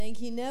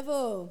Thank you,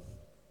 Neville.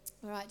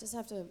 All right, just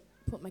have to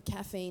put my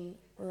caffeine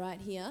right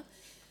here.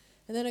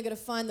 And then I've got to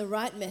find the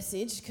right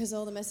message because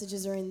all the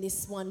messages are in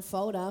this one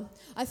folder.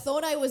 I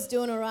thought I was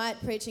doing all right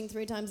preaching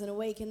 3 times in a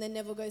week, and then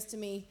Neville goes to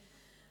me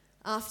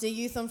after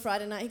youth on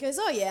Friday night. He goes,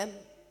 oh yeah,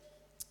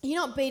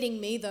 you're not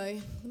beating me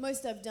though. The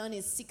most I've done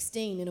is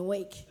 16 in a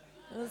week.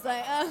 I was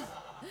like,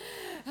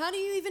 how do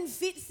you even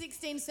fit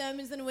 16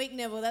 sermons in a week,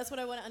 Neville? That's what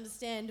I want to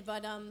understand,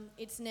 but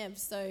it's Nev,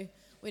 so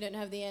we don't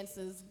have the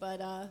answers,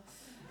 but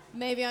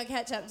maybe I'll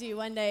catch up to you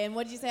one day. And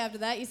what did you say after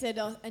that? You said,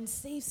 oh, and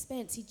Steve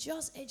Spence, he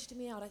just edged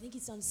me out. I think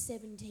he's done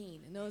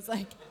 17. And I was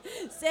like,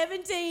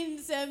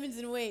 17 sermons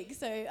in a week,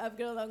 so I've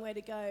got a long way to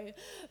go.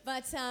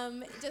 But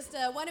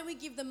why don't we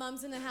give the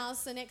mums in the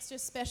house an extra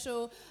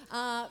special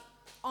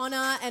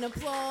honour and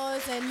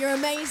applause, and you're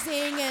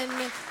amazing,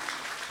 and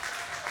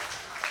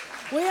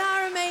we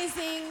are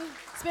amazing,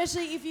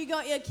 especially if you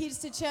got your kids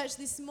to church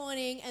this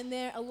morning and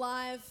they're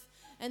alive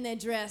and they're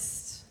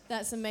dressed.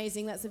 That's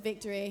amazing. That's a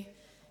victory.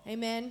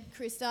 Amen.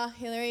 Krista,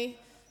 Hillary,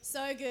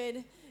 so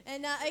good.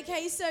 And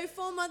okay, so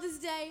for Mother's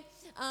Day,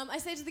 I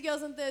said to the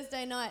girls on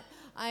Thursday night,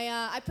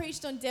 I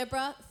preached on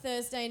Deborah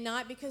Thursday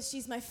night because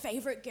she's my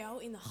favorite girl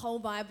in the whole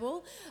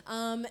Bible.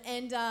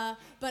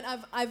 But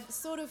I've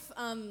sort of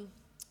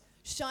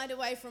shied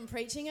away from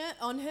preaching it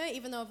on her,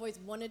 even though I've always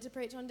wanted to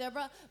preach on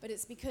Deborah. But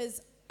it's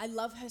because I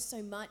love her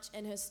so much,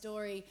 and her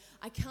story,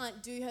 I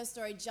can't do her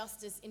story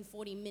justice in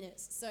 40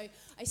 minutes. So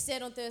I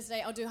said on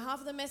Thursday, I'll do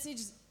half of the message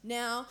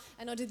now,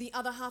 and I'll do the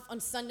other half on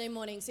Sunday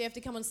morning. So you have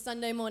to come on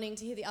Sunday morning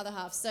to hear the other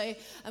half. So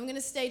I'm going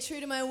to stay true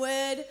to my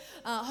word,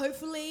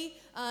 hopefully,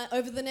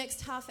 over the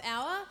next half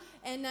hour.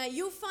 And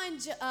you'll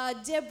find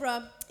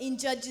Deborah in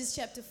Judges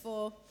chapter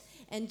 4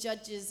 and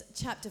Judges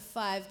chapter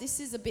 5. This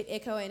is a bit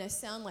echoey, and I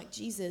sound like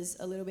Jesus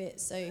a little bit,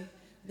 so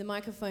the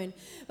microphone.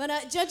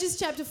 But Judges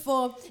chapter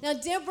 4. Now,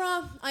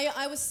 Deborah,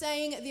 I was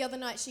saying the other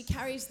night, she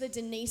carries the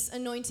Denise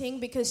anointing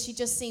because she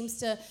just seems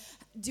to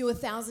do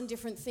 1,000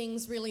 different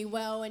things really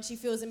well, and she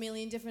fills a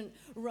million different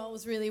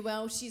roles really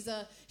well. She's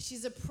a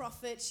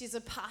prophet, she's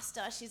a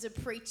pastor, she's a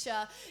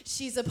preacher,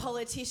 she's a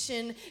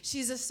politician,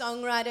 she's a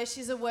songwriter,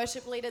 she's a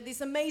worship leader.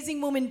 This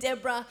amazing woman,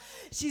 Deborah,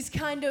 she's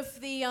kind of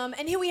the,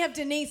 and here we have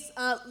Denise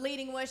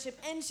leading worship,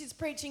 and she's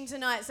preaching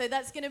tonight, so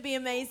that's going to be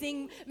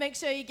amazing. Make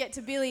sure you get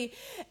to Billy.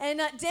 And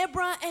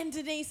Deborah and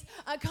Denise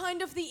are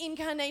kind of the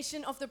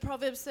incarnation of the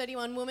Proverbs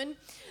 31 woman.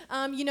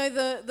 You know,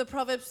 the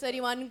Proverbs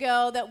 31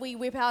 girl that we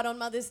whip out on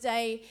Mother's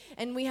Day,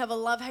 and we have a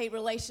love-hate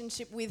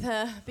relationship with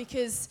her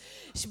because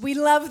we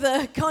love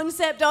the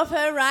concept of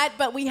her, right?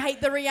 But we hate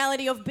the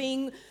reality of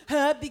being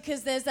her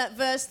because there's that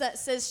verse that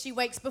says she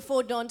wakes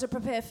before dawn to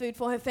prepare food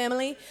for her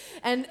family,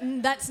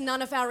 and that's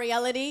none of our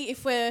reality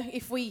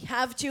if we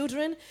have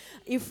children.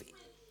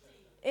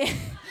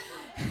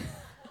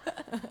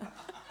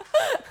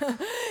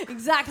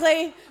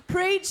 Exactly.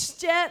 Preach,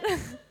 Jet.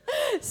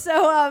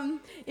 So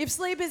if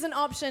sleep is an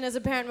option as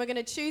a parent, we're going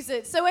to choose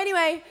it. So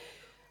anyway,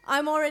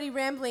 I'm already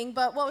rambling,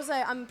 but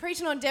I'm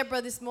preaching on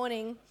Deborah this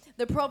morning,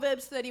 the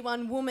Proverbs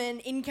 31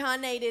 woman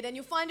incarnated, and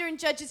you'll find her in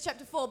Judges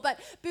chapter 4. But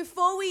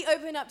before we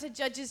open up to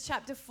Judges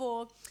chapter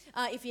 4,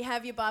 if you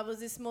have your Bibles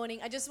this morning,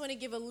 I just want to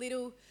give a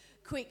little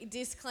quick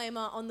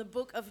disclaimer on the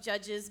book of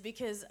Judges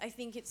because I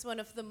think it's one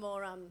of the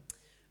more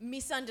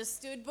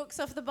misunderstood books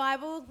of the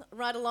Bible,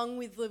 right along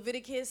with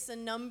Leviticus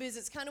and Numbers.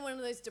 It's kind of one of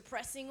those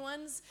depressing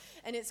ones,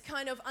 and it's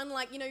kind of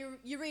unlike,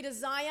 you read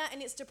Isaiah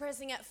and it's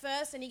depressing at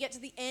first, and you get to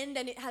the end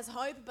and it has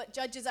hope, but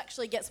Judges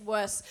actually gets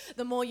worse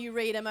the more you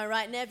read. Am I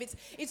right, Nev?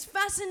 It's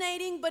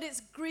fascinating, but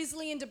it's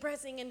grisly and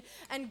depressing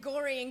and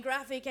gory and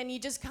graphic, and you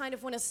just kind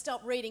of want to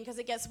stop reading because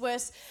it gets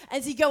worse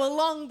as you go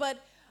along.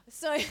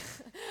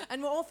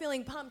 And we're all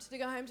feeling pumped to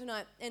go home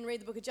tonight and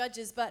read the book of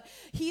Judges, but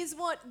here's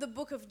what the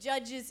book of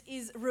Judges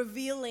is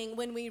revealing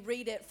when we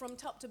read it from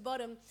top to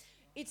bottom.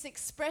 It's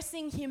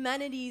expressing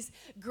humanity's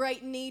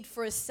great need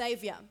for a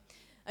savior.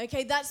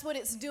 Okay, that's what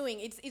it's doing.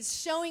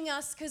 It's showing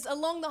us, because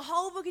along the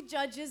whole book of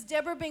Judges,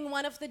 Deborah being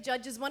one of the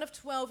judges, one of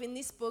 12 in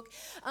this book,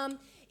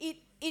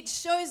 it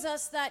shows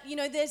us that,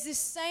 there's this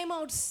same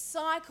old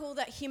cycle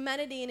that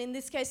humanity, and in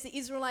this case the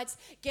Israelites,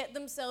 get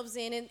themselves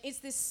in. And it's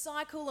this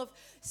cycle of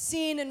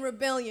sin and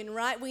rebellion,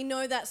 right? We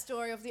know that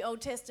story of the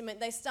Old Testament.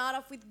 They start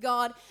off with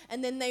God,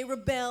 and then they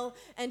rebel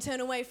and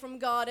turn away from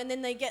God, and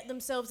then they get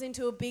themselves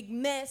into a big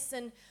mess,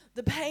 and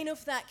the pain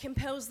of that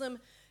compels them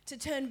to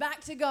turn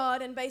back to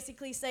God and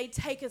basically say,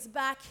 take us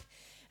back.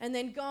 And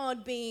then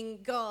God, being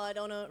God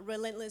on a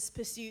relentless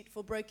pursuit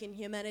for broken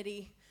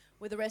humanity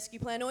with a rescue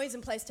plan always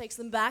in place, takes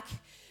them back.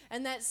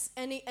 And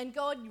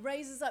God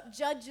raises up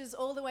judges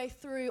all the way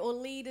through, or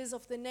leaders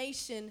of the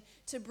nation,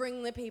 to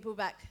bring the people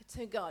back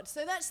to God.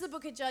 So that's the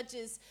book of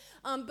Judges.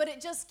 But it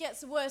just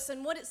gets worse.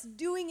 And what it's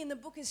doing in the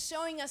book is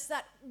showing us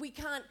that we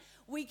can't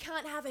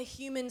have a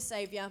human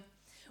savior.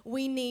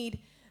 We need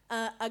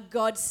a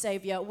God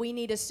savior. We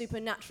need a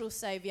supernatural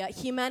savior.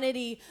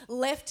 Humanity,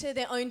 left to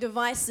their own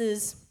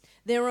devices,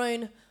 their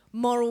own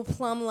moral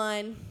plumb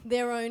line,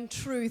 their own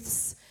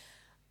truths,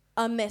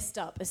 are messed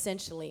up,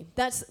 essentially.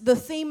 That's the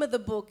theme of the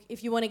book,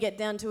 if you want to get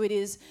down to it,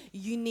 is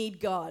you need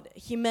God.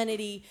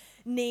 Humanity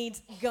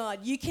needs God.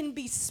 You can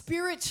be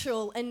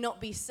spiritual and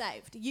not be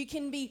saved. You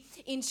can be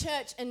in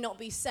church and not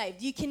be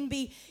saved. You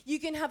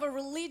can have a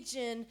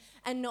religion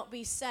and not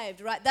be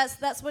saved, right?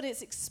 That's what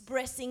it's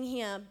expressing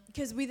here.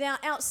 Because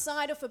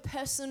outside of a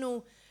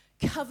personal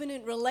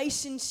covenant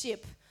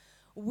relationship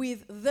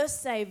with the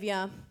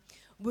Savior,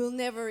 we'll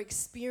never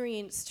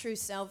experience true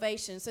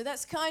salvation. So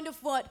that's kind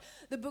of what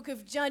the book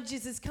of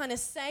Judges is kind of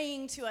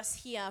saying to us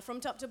here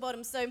from top to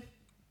bottom. So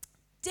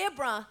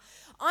Deborah,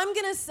 I'm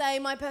going to say,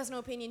 my personal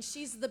opinion,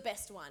 she's the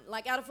best one.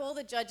 Like, out of all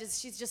the judges,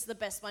 she's just the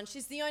best one.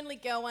 She's the only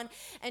girl one,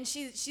 and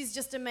she's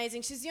just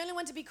amazing. She's the only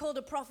one to be called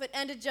a prophet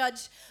and a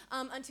judge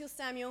until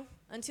Samuel.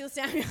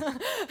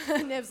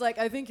 Nev's like,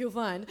 I think you'll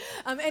find.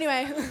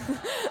 Anyway.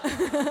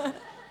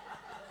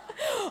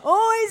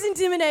 Always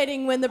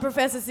intimidating when the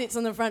professor sits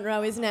on the front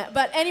row, isn't it?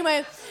 But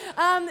anyway,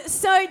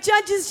 so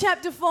Judges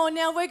chapter 4.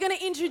 Now, we're going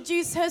to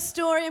introduce her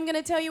story. I'm going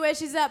to tell you where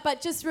she's at.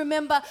 But just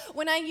remember,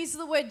 when I use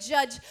the word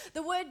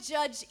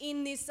judge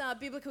in this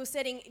biblical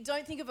setting,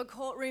 don't think of a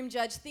courtroom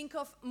judge. Think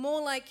of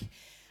more like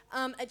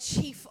a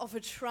chief of a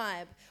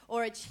tribe,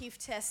 or a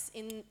chiefess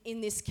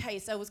in this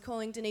case. I was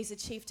calling Denise a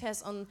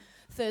chiefess on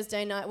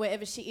Thursday night,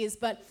 wherever she is,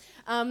 but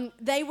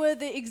they were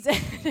the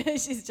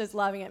she's just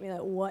laughing at me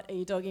like, what are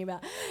you talking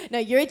about? No,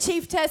 you're a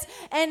chiefess,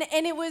 and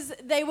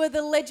they were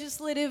the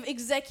legislative,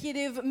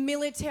 executive,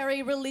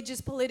 military,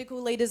 religious,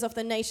 political leaders of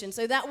the nation.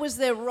 So that was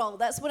their role.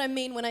 That's what I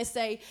mean when I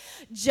say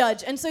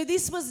judge. And so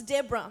this was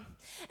Deborah.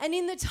 And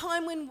in the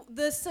time when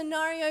the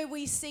scenario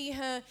we see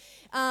her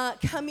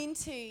come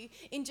into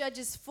in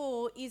Judges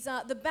 4 is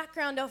the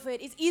background of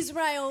it is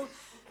Israel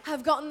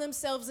have gotten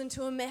themselves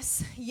into a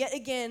mess yet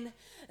again.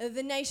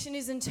 The nation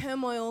is in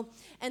turmoil,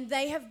 and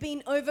they have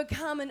been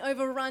overcome and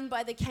overrun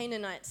by the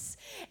Canaanites.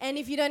 And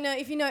if you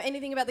know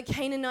anything about the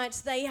Canaanites,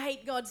 they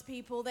hate God's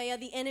people. They are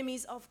the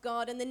enemies of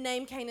God, and the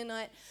name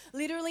Canaanite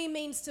literally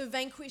means to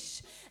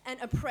vanquish and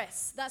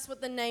oppress. That's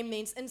what the name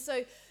means. And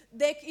so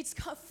it's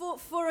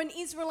for an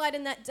Israelite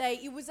in that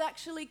day, it was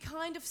actually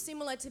kind of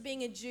similar to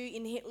being a Jew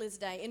in Hitler's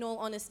day, in all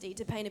honesty,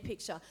 to paint a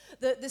picture.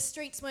 The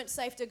streets weren't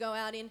safe to go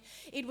out in.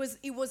 It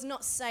was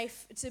not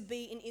safe to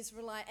be an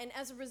Israelite. And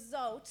as a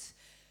result,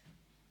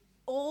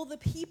 all the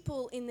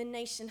people in the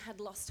nation had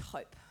lost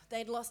hope.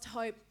 They'd lost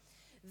hope.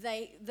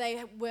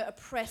 They were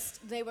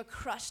oppressed. They were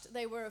crushed.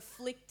 They were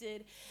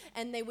afflicted,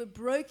 and they were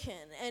broken.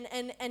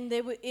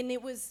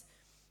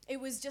 It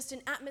was just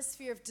an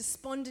atmosphere of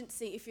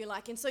despondency, if you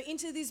like. And so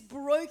into this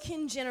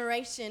broken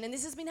generation, and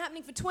this has been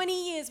happening for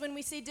 20 years when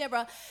we see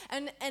Deborah,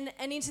 and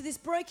into this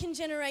broken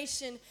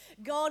generation,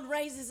 God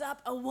raises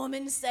up a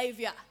woman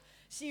savior.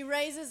 She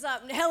raises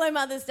up, hello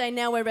Mother's Day,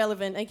 now we're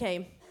relevant.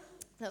 Okay,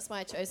 that's why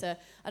I chose her.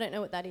 I don't know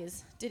what that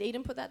is. Did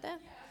Eden put that there?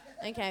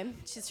 Okay,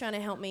 she's trying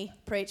to help me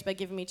preach by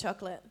giving me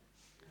chocolate.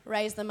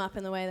 Raise them up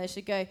in the way they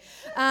should go.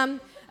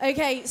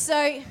 Okay,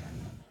 so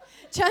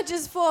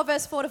Judges 4,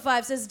 verse 4 to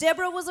 5 says,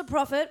 Deborah was a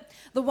prophet,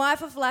 the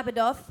wife of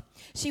Lapidoth.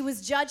 She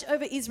was judge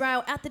over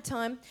Israel at the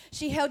time.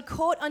 She held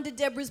court under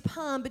Deborah's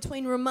palm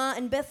between Ramah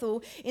and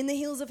Bethel in the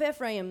hills of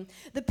Ephraim.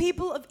 The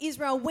people of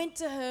Israel went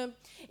to her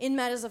in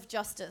matters of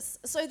justice.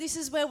 So this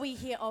is where we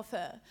hear of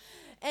her.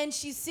 And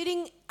she's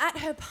sitting at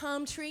her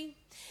palm tree,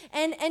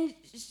 and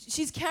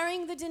she's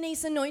carrying the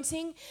Denise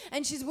anointing,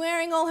 and she's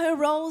wearing all her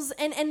roles,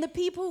 and the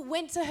people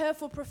went to her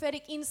for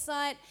prophetic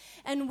insight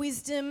and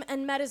wisdom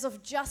and matters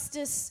of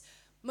justice,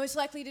 most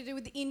likely to do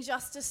with the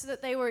injustice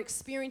that they were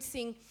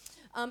experiencing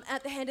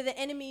at the hand of the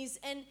enemies.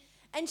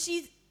 And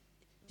she's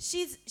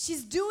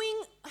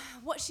doing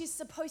what she's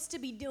supposed to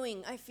be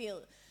doing, I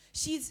feel.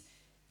 She's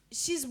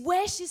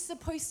where she's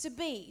supposed to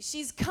be.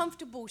 She's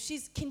comfortable.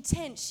 She's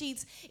content.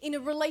 She's in a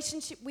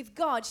relationship with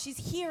God. She's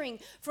hearing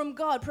from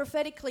God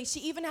prophetically. She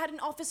even had an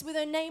office with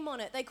her name on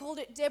it. They called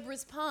it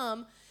Deborah's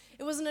Palm.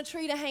 It wasn't a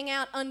tree to hang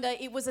out under.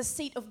 It was a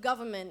seat of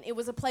government. It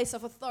was a place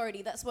of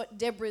authority. That's what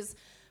Deborah's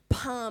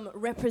palm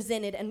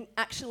represented and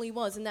actually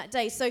was in that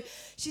day. So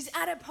she's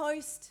at her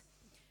post.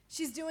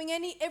 She's doing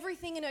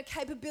everything in her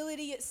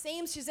capability, it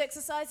seems. She's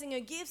exercising her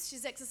gifts.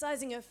 She's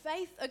exercising her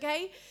faith,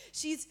 okay?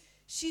 She's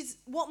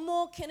what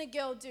more can a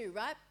girl do,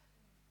 right?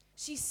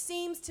 She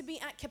seems to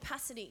be at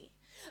capacity.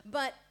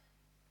 But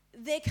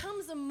there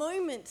comes a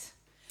moment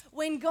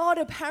when God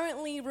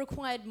apparently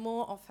required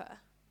more of her.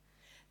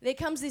 There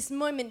comes this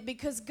moment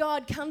because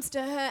God comes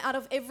to her out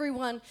of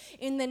everyone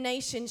in the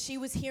nation. She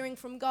was hearing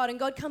from God, and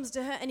God comes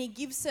to her and he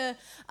gives her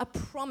a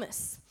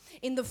promise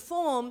in the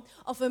form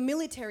of a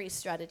military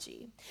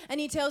strategy. And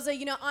he tells her,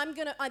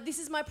 this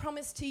is my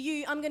promise to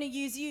you. I'm going to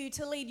use you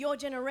to lead your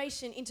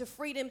generation into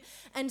freedom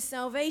and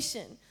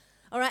salvation.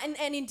 All right,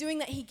 and in doing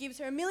that, he gives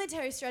her a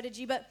military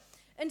strategy.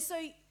 And so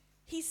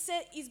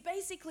he's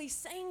basically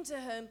saying to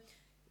her,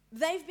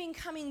 they've been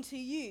coming to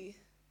you.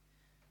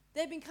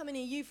 They've been coming to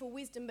you for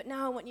wisdom, but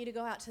now I want you to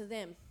go out to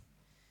them.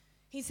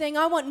 He's saying,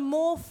 I want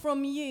more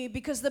from you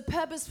because the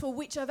purpose for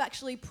which I've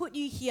actually put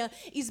you here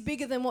is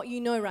bigger than what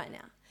you know right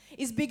now,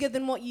 is bigger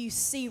than what you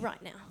see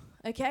right now,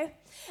 okay?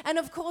 And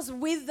of course,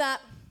 with that,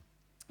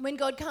 when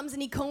God comes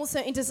and he calls her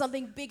into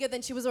something bigger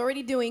than she was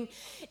already doing,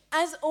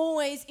 as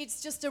always,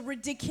 it's just a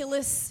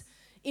ridiculous,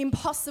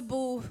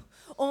 impossible,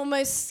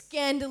 almost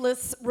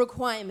scandalous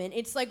requirement.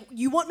 It's like,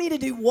 you want me to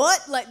do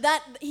what? Like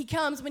that, he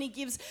comes when he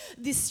gives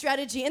this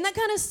strategy. And that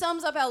kind of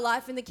sums up our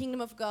life in the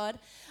kingdom of God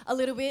a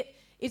little bit.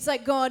 It's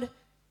like God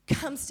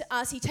comes to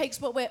us, he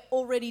takes what we're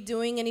already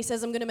doing and he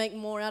says, I'm going to make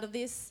more out of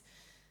this.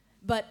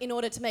 But in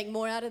order to make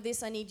more out of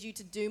this, I need you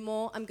to do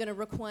more. I'm going to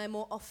require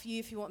more off you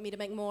if you want me to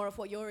make more of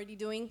what you're already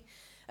doing.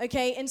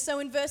 Okay, and so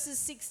in verses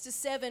 6 to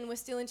 7, we're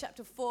still in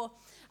chapter 4,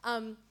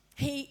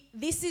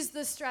 this is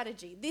the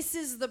strategy. This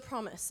is the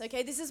promise,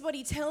 okay? This is what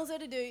he tells her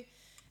to do,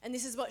 and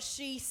this is what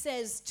she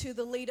says to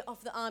the leader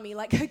of the army.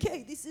 Like,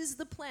 okay, this is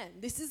the plan.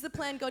 This is the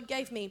plan God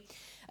gave me.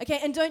 Okay,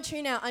 and don't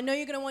tune out. I know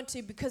you're going to want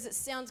to because it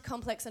sounds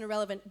complex and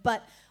irrelevant,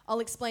 but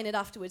I'll explain it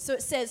afterwards. So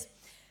it says,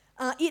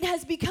 it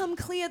has become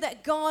clear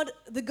that God,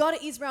 the God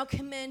of Israel,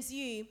 commands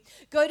you,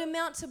 go to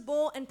Mount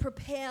Tabor and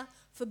prepare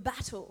for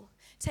battle.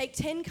 Take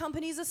 10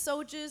 companies of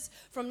soldiers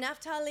from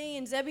Naphtali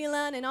and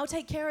Zebulun, and I'll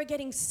take care of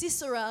getting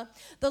Sisera,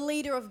 the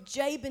leader of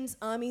Jabin's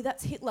army,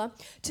 that's Hitler,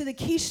 to the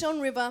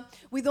Kishon River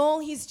with all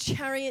his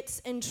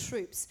chariots and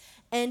troops,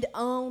 and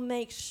I'll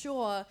make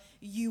sure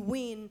you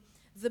win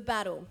the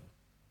battle.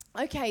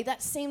 Okay,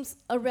 that seems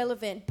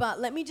irrelevant,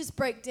 but let me just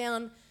break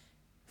down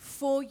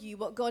for you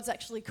what God's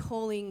actually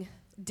calling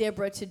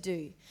Deborah to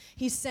do.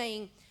 He's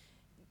saying,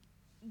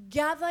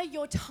 gather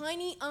your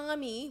tiny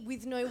army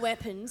with no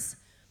weapons,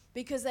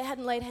 because they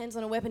hadn't laid hands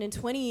on a weapon in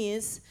 20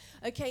 years,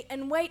 okay,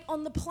 and wait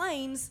on the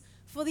plains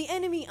for the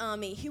enemy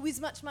army, who is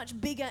much, much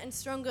bigger and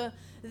stronger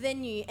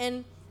than you.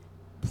 And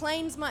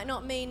plains might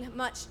not mean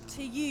much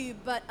to you,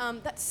 but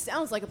that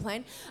sounds like a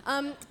plane.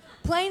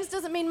 Plains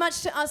doesn't mean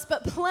much to us,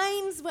 but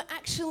plains were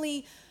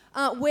actually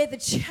where the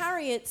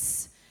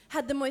chariots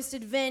had the most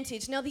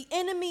advantage. Now, the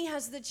enemy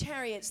has the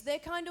chariots. They're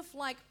kind of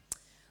like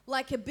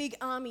a big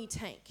army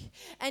tank.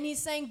 And he's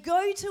saying,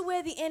 go to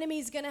where the enemy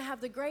is going to have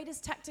the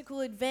greatest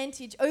tactical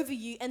advantage over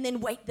you and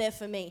then wait there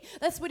for me.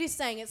 That's what he's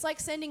saying. It's like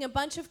sending a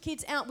bunch of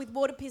kids out with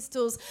water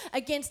pistols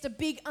against a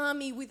big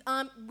army with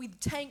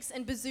tanks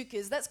and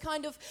bazookas. That's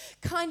kind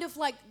of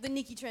like the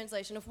Nikki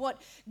translation of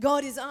what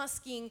God is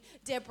asking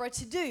Deborah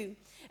to do.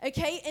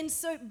 Okay? And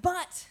so,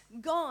 but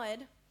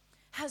God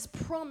has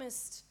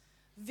promised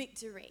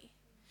victory.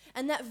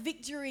 And that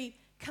victory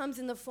comes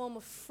in the form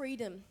of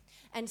freedom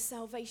and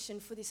salvation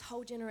for this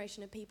whole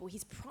generation of people.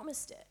 He's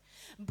promised it.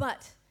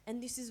 But,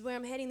 and this is where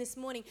I'm heading this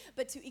morning,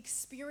 but to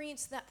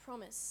experience that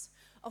promise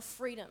of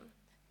freedom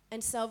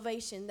and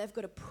salvation, they've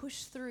got to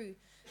push through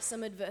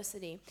some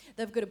adversity.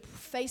 They've got to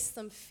face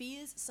some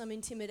fears, some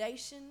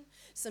intimidation,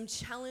 some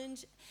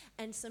challenge,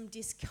 and some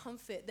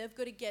discomfort. They've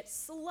got to get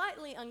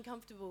slightly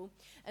uncomfortable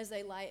as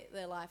they lay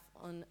their life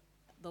on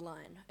the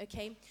line,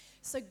 okay?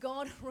 So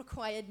God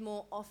required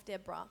more of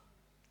Deborah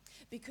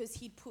because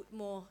he'd put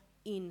more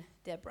in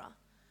Deborah.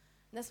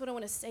 And that's what I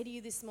want to say to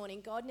you this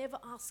morning. God never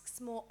asks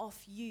more of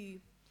you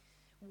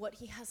what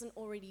he hasn't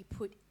already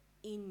put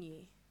in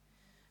you.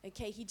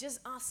 Okay, he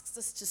just asks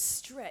us to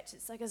stretch.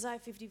 It's like Isaiah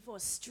 54,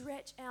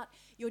 stretch out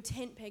your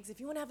tent pegs. If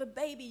you want to have a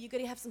baby, you've got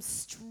to have some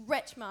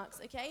stretch marks,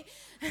 okay?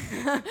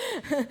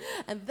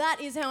 And that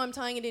is how I'm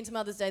tying it into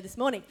Mother's Day this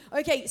morning.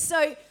 Okay,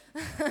 so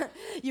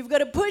you've got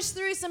to push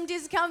through some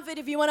discomfort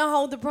if you want to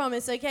hold the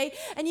promise, okay?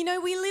 And you know,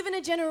 we live in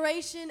a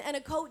generation and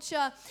a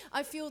culture,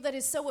 I feel, that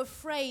is so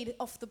afraid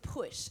of the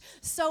push,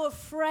 so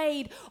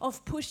afraid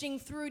of pushing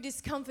through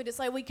discomfort. It's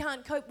like we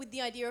can't cope with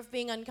the idea of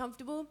being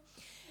uncomfortable.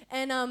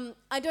 And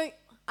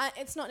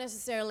it's not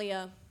necessarily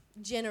a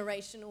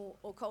generational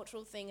or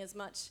cultural thing as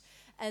much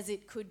as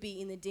it could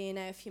be in the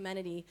DNA of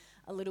humanity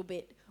a little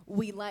bit.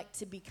 We like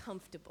to be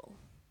comfortable.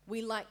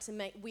 We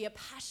are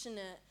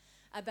passionate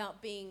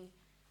about being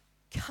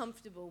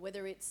comfortable,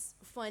 whether it's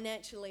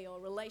financially or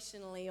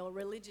relationally or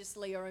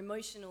religiously or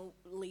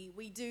emotionally.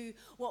 We do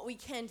what we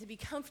can to be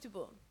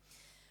comfortable,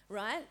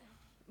 right?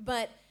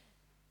 But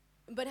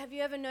have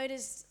you ever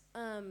noticed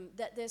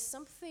that there's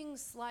something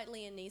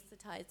slightly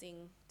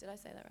anesthetizing? Did I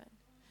say that right?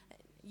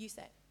 You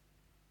say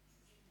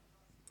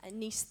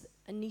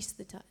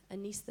anesthetizing.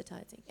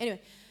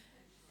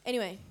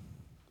 Anyway,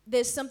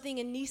 there's something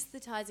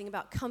anesthetizing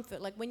about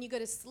comfort. Like when you go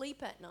to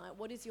sleep at night,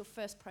 what is your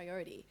first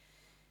priority?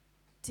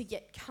 To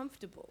get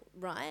comfortable,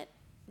 right?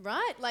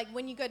 Right? Like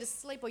when you go to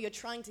sleep or you're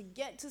trying to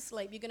get to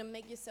sleep, you're going to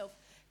make yourself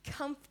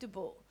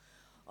comfortable,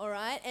 all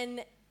right?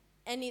 And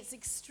it's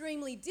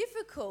extremely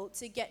difficult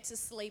to get to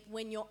sleep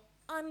when you're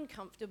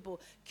uncomfortable.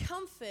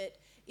 Comfort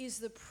is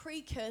the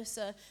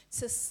precursor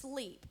to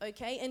sleep,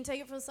 okay? And take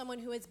it from someone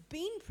who has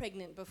been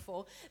pregnant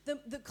before.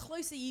 The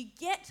closer you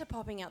get to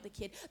popping out the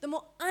kid, the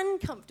more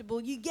uncomfortable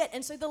you get,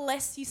 and so the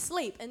less you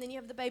sleep. And then you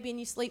have the baby and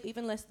you sleep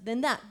even less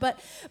than that. But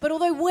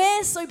although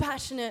we're so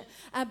passionate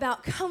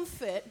about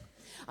comfort,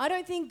 I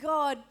don't think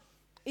God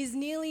is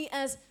nearly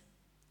as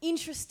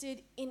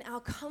interested in our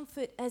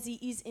comfort as he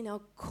is in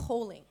our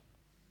calling.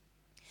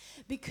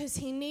 Because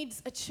he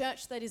needs a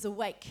church that is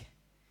awake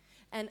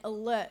and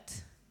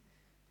alert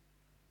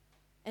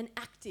and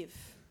active.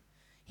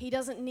 He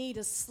doesn't need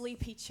a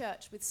sleepy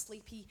church with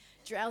sleepy,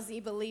 drowsy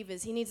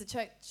believers. He needs a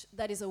church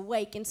that is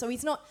awake. And so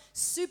he's not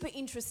super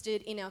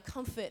interested in our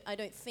comfort, I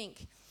don't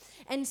think.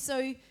 And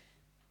so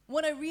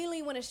what I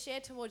really want to share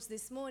towards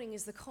this morning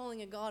is the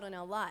calling of God on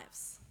our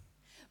lives.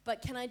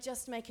 But can I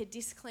just make a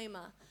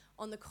disclaimer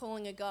on the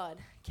calling of God?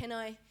 Can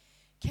I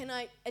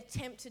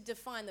attempt to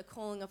define the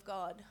calling of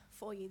God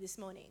for you this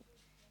morning?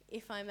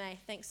 If I may.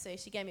 Thanks, Sue.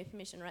 She gave me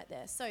permission right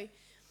there. So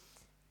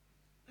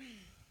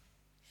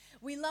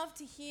we love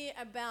to hear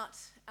about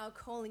our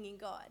calling in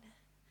God,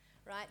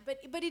 right?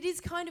 But it is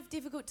kind of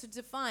difficult to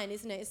define,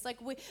 isn't it? It's like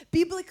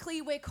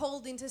biblically we're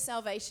called into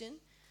salvation,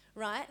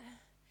 right?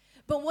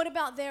 But what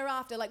about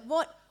thereafter? Like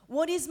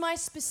what is my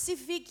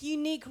specific,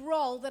 unique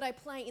role that I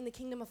play in the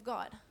kingdom of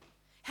God?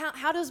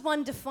 How does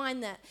one define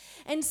that?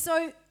 And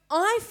so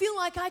I feel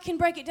like I can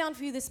break it down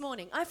for you this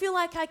morning. I feel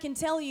like I can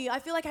tell you, I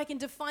feel like I can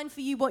define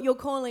for you what your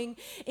calling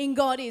in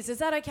God is. Is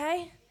that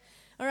okay?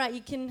 All right,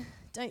 you can...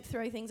 Don't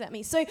throw things at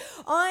me. So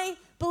I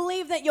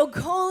believe that your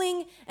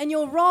calling and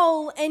your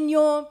role and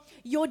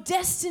your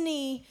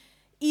destiny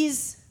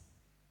is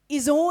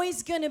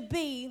always going to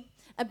be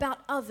about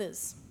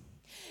others.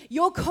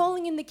 Your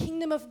calling in the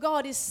kingdom of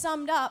God is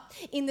summed up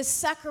in the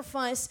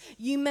sacrifice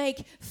you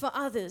make for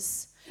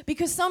others.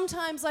 Because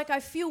sometimes, like, I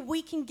feel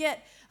we can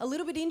get a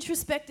little bit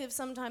introspective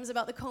sometimes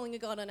about the calling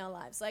of God on our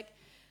lives.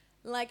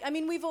 Like I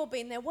mean, we've all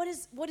been there. What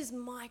is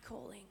my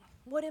calling?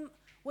 What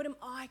am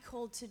I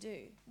called to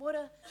do? What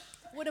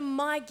are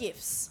my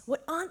gifts?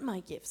 What aren't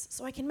my gifts?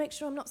 So I can make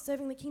sure I'm not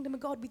serving the kingdom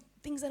of God with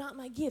things that aren't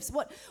my gifts.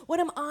 What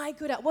am I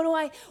good at? What do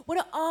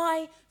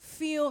I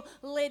feel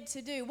led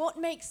to do? What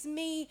makes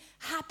me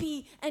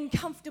happy and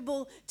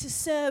comfortable to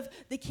serve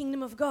the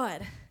kingdom of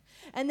God?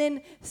 And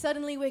then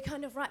suddenly we're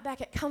kind of right back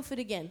at comfort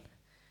again,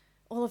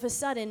 all of a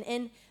sudden.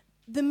 And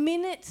the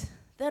minute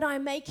that I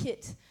make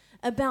it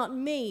about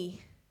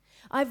me,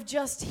 I've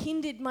just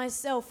hindered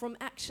myself from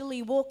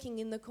actually walking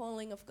in the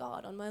calling of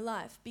God on my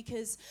life,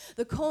 because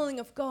the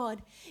calling of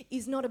God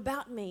is not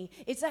about me.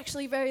 It's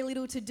actually very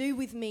little to do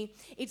with me.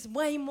 It's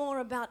way more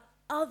about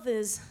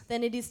others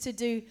than it is to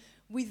do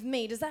with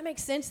me. Does that make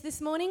sense this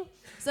morning?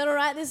 Is that all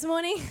right this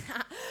morning?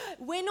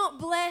 We're not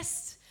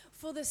blessed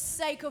for the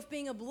sake of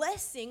being a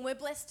blessing. We're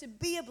blessed to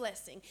be a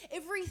blessing.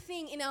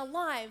 Everything in our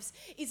lives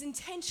is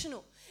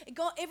intentional.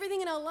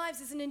 Everything in our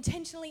lives is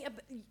intentionally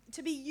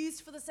to be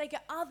used for the sake of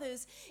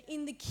others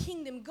in the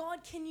kingdom.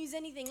 God can use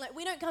anything. Like,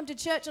 we don't come to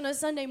church on a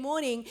Sunday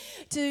morning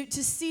to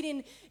sit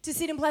in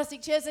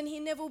plastic chairs and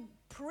hear Neville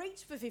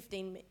preach for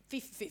 15,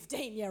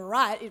 yeah,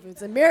 right, if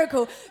it's a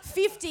miracle,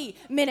 50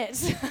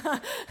 minutes,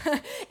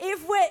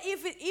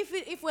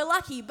 if we're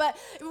lucky. But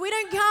we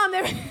don't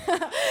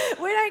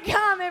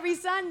come every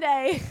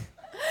Sunday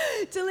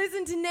to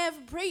listen to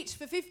Nev preach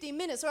for 15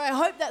 minutes, or I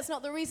hope that's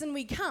not the reason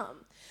we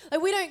come.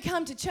 Like, we don't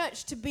come to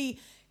church to be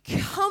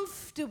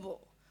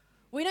comfortable.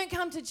 We don't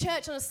come to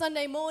church on a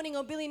Sunday morning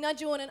or Billy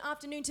Nudgel on an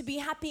afternoon to be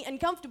happy and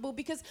comfortable,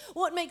 because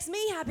what makes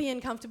me happy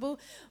and comfortable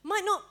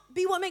might not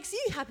be what makes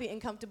you happy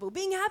and comfortable.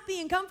 Being happy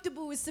and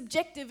comfortable is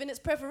subjective and it's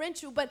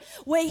preferential, but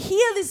we're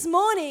here this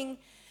morning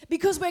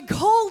because we're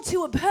called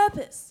to a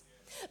purpose.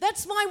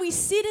 That's why we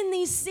sit in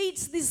these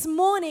seats this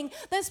morning.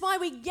 That's why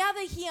we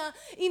gather here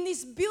in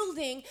this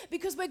building,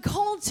 because we're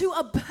called to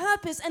a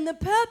purpose, and the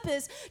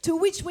purpose to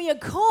which we are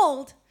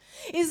called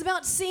is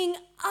about seeing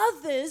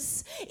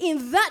others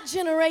in that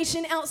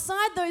generation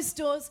outside those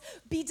doors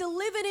be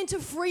delivered into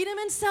freedom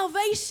and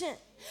salvation.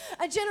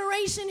 A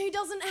generation who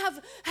doesn't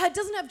have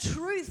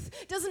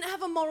truth, doesn't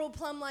have a moral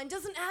plumb line,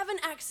 doesn't have an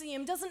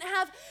axiom, doesn't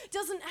have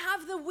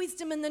the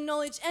wisdom and the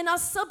knowledge, and are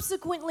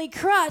subsequently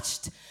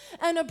crushed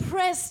and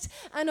oppressed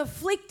and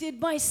afflicted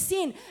by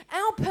sin.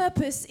 Our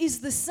purpose is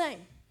the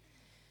same.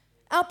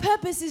 Our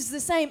purpose is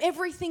the same.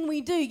 Everything we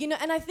do,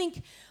 and I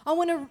think I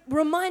want to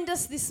remind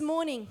us this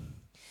morning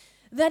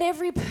that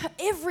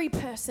every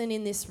person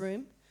in this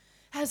room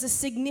has a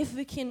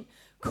significant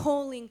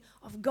calling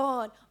of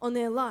God on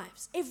their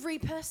lives. Every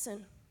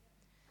person,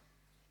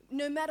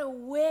 no matter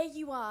where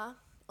you are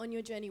on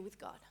your journey with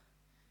God,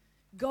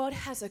 God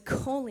has a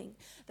calling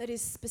that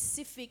is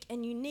specific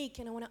and unique.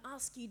 And I want to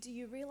ask you, do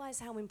you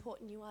realize how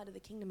important you are to the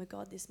kingdom of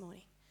God this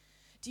morning?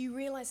 Do you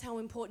realize how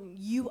important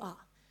you are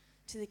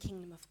to the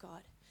kingdom of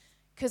God?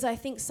 Because I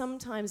think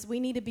sometimes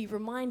we need to be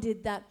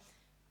reminded that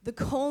the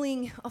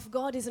calling of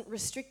God isn't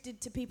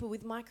restricted to people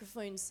with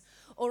microphones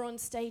or on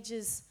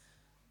stages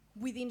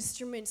with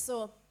instruments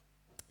or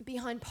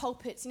behind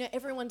pulpits.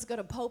 Everyone's got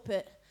a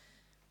pulpit.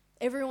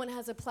 Everyone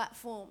has a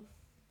platform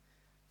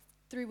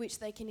through which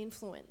they can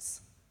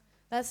influence.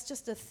 That's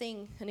just a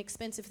thing, an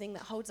expensive thing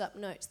that holds up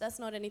notes. That's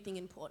not anything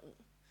important.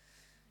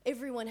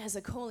 Everyone has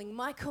a calling.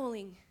 My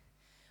calling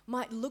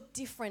might look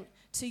different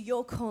to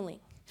your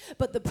calling,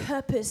 but the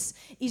purpose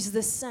is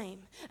the same.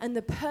 And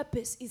the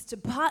purpose is to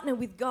partner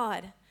with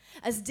God,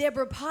 as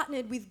Deborah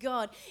partnered with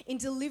God in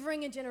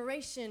delivering a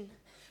generation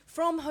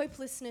from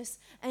hopelessness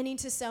and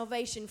into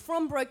salvation,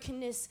 from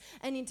brokenness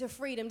and into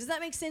freedom. Does that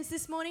make sense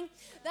this morning?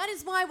 That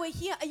is why we're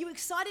here. Are you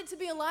excited to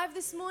be alive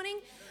this morning?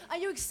 Are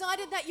you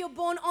excited that you're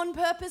born on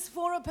purpose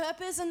for a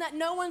purpose and that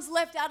no one's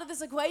left out of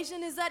this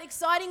equation? Is that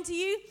exciting to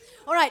you?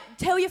 All right,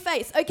 tell your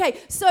face. Okay,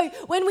 so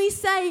when we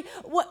say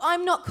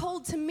I'm not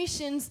called to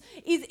missions,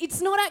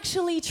 it's not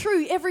actually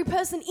true. Every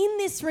person in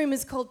this room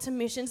is called to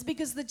missions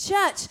because the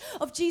church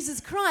of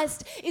Jesus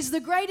Christ is the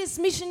greatest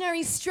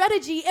missionary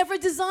strategy ever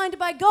designed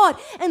by God.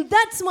 And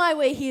that's why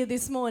we're here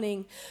this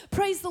morning.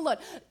 Praise the Lord.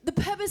 The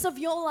purpose of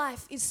your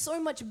life is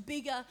so much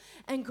bigger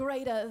and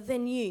greater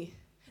than you,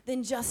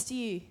 than just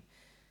you.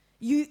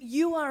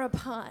 You are a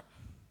part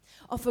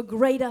of a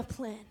greater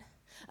plan,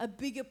 a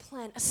bigger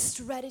plan, a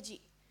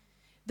strategy,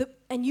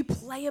 and you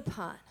play a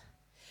part.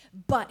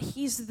 But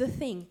here's the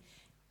thing.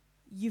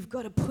 You've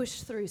got to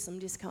push through some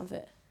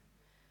discomfort.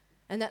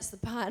 And that's the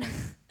part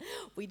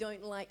we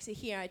don't like to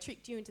hear. I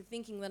tricked you into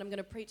thinking that I'm going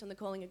to preach on the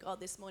calling of God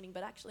this morning,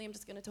 but actually I'm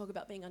just going to talk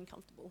about being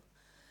uncomfortable.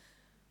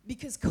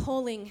 Because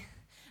calling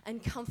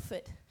and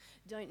comfort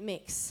don't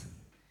mix.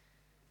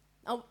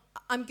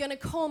 I'm going to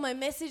call my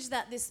message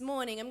that this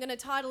morning. I'm going to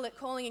title it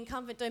Calling and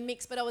Comfort Don't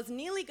Mix, but I was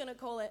nearly going to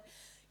call it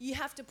You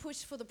Have to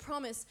Push for the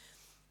Promise.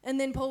 And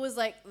then Paul was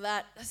like,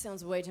 that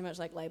sounds way too much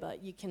like labor.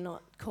 You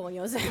cannot call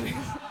yourself.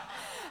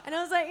 And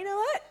I was like, you know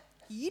what?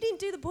 You didn't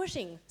do the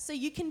pushing, so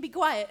you can be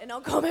quiet and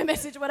I'll call my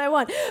message what I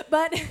want.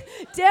 But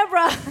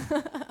Deborah,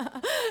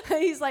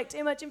 he's like,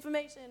 too much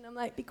information. I'm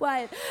like, be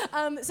quiet.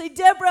 So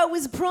Deborah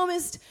was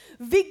promised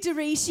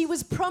victory. She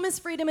was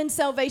promised freedom and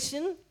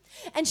salvation.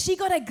 And she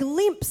got a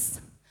glimpse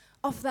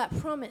of that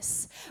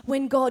promise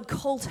when God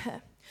called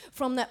her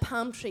from that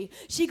palm tree.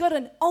 She got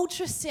an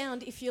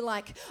ultrasound, if you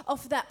like,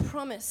 of that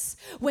promise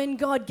when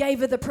God gave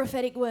her the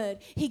prophetic word.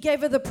 He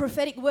gave her the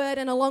prophetic word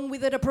and along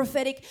with it a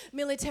prophetic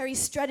military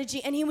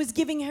strategy, and he was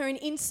giving her an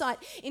insight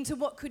into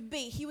what could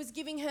be. He was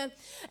giving her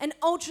an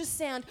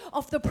ultrasound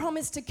of the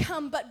promise to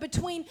come, but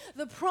between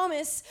the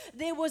promise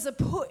there was a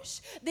push.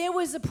 There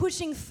was a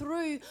pushing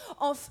through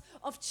of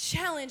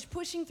challenge,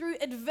 pushing through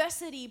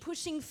adversity,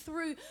 pushing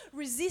through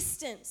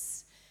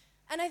resistance.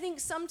 And I think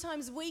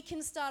sometimes we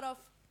can start off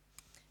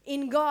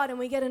in God and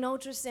we get an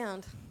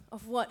ultrasound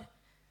of what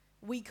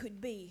we could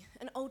be,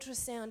 an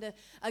ultrasound,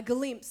 a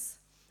glimpse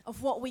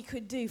of what we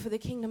could do for the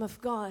kingdom of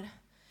God.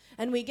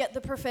 And we get the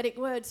prophetic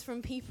words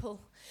from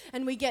people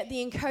and we get the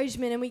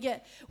encouragement and we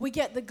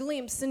get the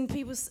glimpse, and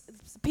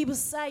people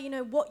say, you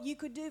know, what you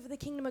could do for the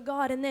kingdom of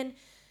God. And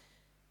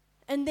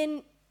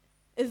then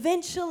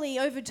eventually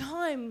over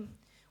time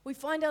we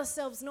find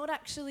ourselves not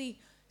actually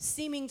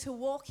seeming to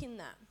walk in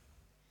that.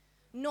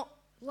 Not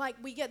like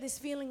we get this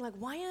feeling like,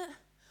 why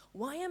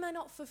do I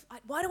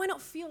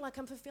not feel like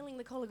I'm fulfilling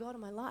the call of God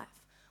in my life?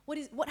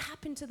 What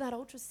happened to that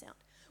ultrasound?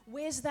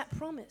 Where's that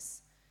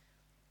promise?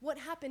 What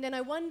happened? And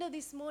I wonder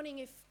this morning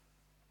if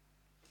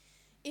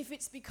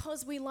it's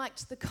because we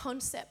liked the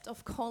concept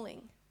of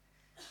calling,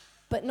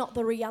 but not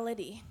the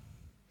reality.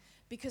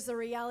 Because the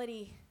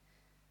reality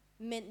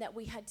meant that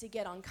we had to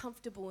get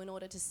uncomfortable in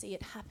order to see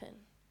it happen.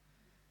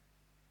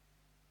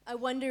 I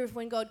wonder if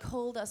when God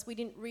called us, we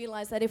didn't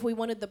realize that if we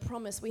wanted the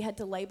promise, we had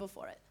to labor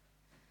for it.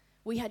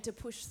 We had to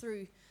push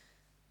through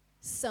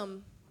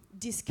some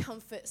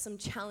discomfort, some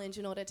challenge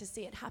in order to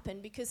see it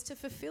happen. Because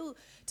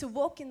to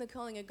walk in the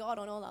calling of God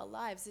on all our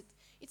lives,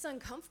 it's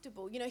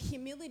uncomfortable. You know,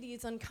 humility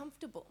is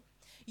uncomfortable.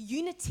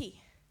 Unity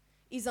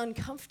is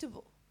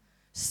uncomfortable.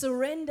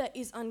 Surrender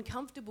is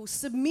uncomfortable.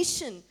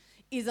 Submission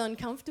is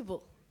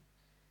uncomfortable.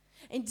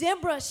 And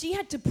Deborah, she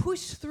had to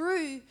push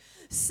through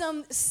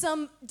some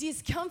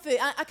discomfort.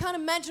 I can't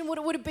imagine what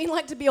it would have been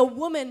like to be a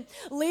woman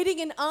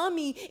leading an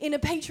army in a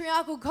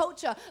patriarchal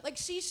culture. Like,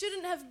 she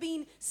shouldn't have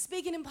been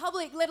speaking in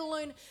public, let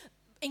alone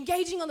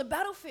engaging on the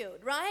battlefield,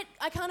 right?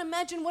 I can't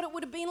imagine what it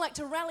would have been like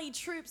to rally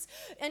troops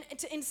and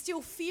to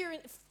instill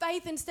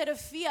faith instead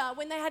of fear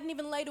when they hadn't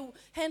even laid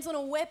hands on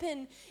a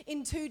weapon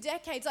in 2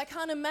 decades. I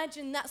can't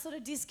imagine that sort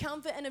of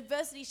discomfort and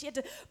adversity she had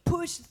to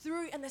push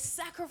through and the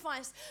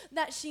sacrifice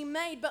that she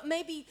made. But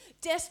maybe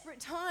desperate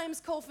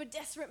times call for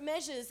desperate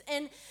measures,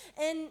 and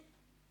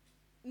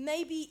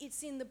maybe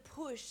it's in the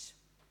push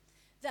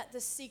that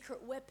the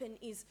secret weapon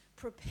is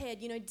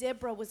prepared. You know,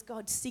 Deborah was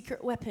God's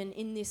secret weapon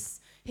in this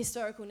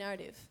historical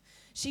narrative.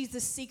 She's the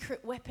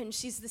secret weapon.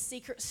 She's the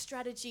secret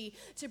strategy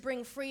to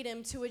bring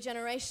freedom to a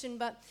generation.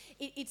 But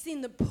it's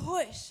in the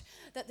push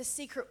that the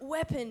secret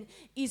weapon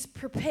is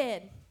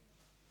prepared.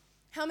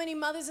 How many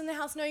mothers in the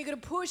house know you've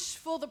got to push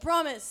for the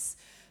promise?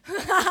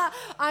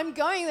 I'm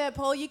going there,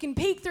 Paul. You can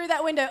peek through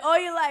that window all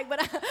you like, but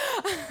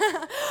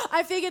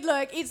I figured,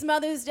 look, it's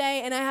Mother's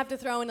Day and I have to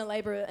throw in a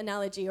labor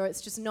analogy or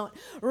it's just not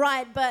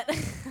right. But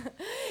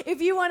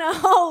if you want to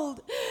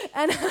hold,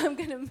 and I'm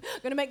going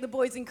to make the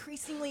boys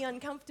increasingly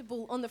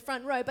uncomfortable on the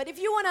front row, but if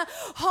you want to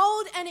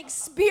hold and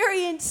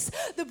experience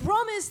the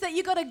promise that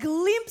you got a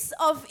glimpse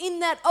of in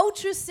that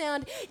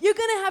ultrasound, you're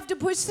going to have to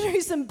push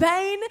through some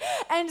pain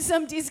and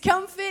some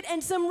discomfort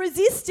and some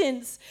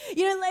resistance.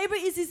 You know, labor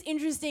is this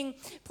interesting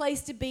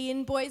place to be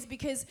in, boys,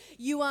 because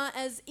you are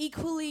as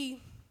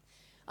equally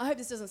I hope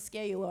this doesn't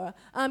scare you, Laura.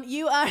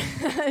 You are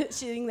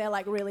sitting there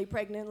like really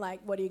pregnant, like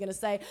what are you going to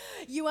say?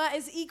 You are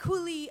as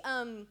equally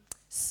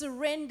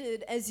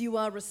surrendered as you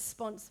are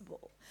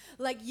responsible.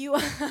 Like you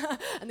are,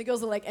 and the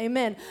girls are like,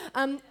 amen.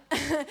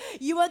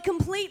 You are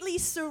completely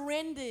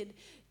surrendered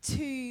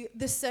to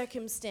the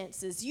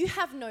circumstances. You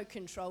have no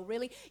control,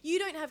 really. You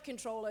don't have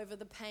control over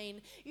the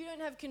pain. You don't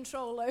have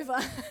control over,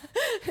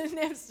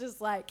 Nev's just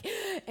like,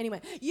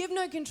 anyway, you have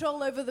no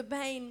control over the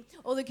pain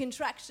or the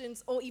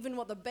contractions or even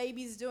what the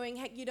baby's doing.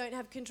 Heck, you don't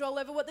have control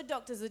over what the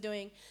doctors are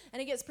doing. And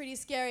it gets pretty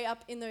scary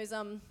up in those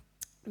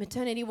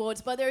maternity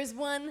wards. But there is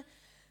one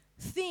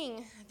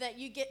thing that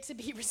you get to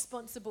be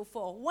responsible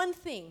for. One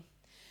thing.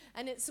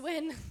 And it's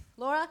when,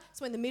 Laura,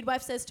 it's when the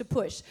midwife says to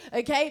push,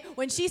 okay?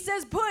 When she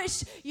says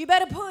push, you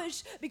better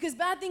push because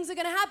bad things are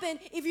going to happen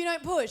if you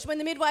don't push when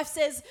the midwife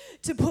says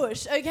to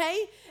push,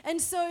 okay? And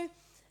so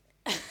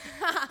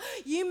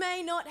you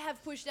may not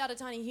have pushed out a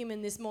tiny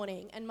human this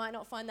morning and might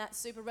not find that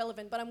super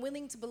relevant, but I'm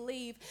willing to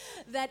believe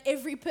that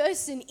every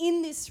person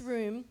in this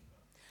room,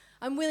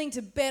 I'm willing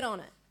to bet on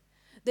it,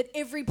 that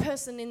every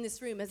person in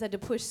this room has had to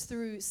push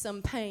through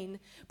some pain,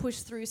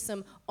 push through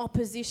some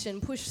opposition,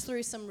 push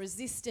through some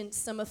resistance,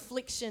 some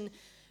affliction,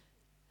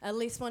 at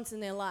least once in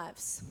their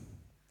lives.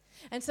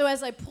 And so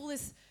as I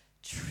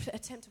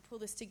attempt to pull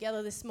this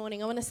together this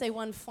morning, I want to say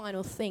one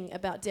final thing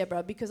about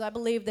Deborah, because I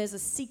believe there's a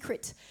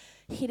secret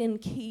hidden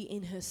key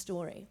in her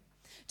story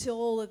to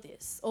all of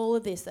this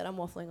that I'm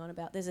waffling on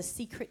about. There's a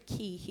secret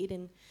key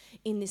hidden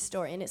in this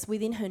story, and it's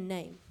within her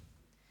name.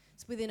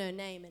 It's within her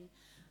name, and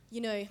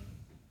you know,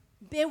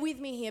 bear with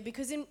me here,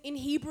 because in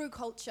Hebrew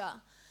culture,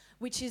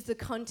 which is the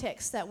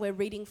context that we're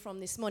reading from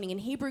this morning, in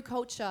Hebrew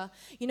culture,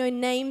 you know,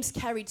 names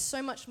carried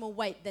so much more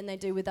weight than they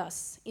do with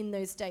us in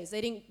those days. They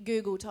didn't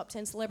Google top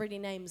 10 celebrity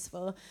names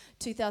for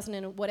 2000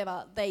 and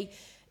whatever.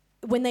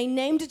 When they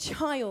named a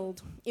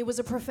child, it was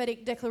a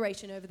prophetic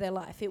declaration over their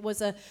life. It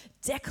was a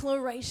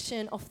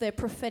declaration of their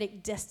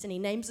prophetic destiny.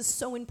 Names are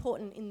so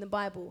important in the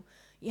Bible.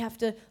 You have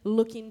to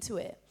look into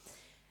it.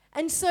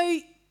 And so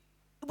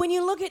when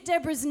you look at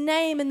Deborah's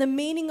name and the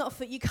meaning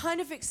of it, you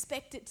kind of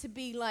expect it to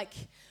be like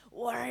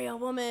warrior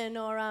woman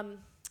or,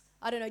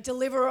 I don't know,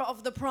 deliverer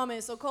of the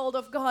promise or called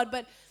of God.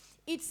 But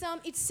it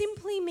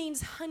simply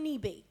means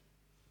honeybee.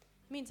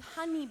 It means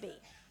honeybee.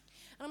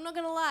 And I'm not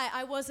going to lie,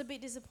 I was a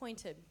bit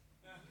disappointed.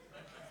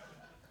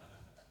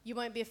 You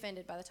won't be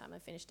offended by the time I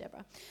finish,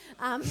 Deborah.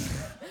 I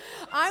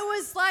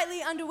was slightly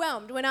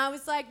underwhelmed when I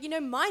was like, you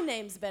know, my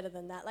name's better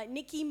than that. Like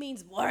Nikki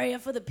means warrior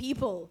for the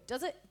people.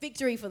 Does it?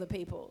 Victory for the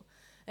people.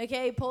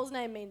 Okay, Paul's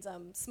name means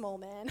small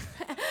man,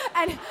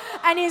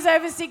 and he's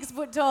over 6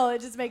 foot tall.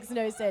 It just makes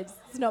no sense.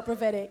 It's not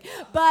prophetic.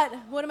 But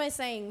what am I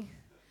saying?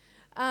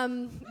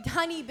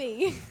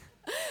 Honeybee.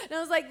 And I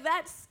was like,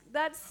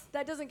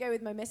 that doesn't go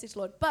with my message,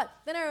 Lord. But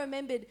then I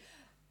remembered,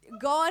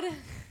 God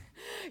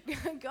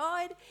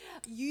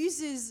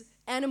uses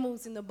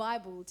animals in the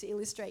Bible to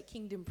illustrate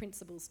kingdom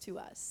principles to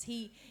us.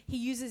 He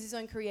uses his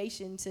own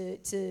creation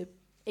to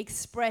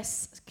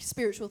express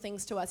spiritual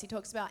things to us. He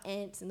talks about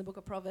ants in the book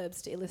of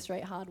Proverbs to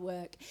illustrate hard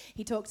work.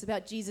 He talks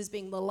about Jesus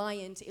being the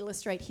lion to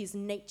illustrate his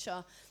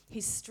nature,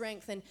 his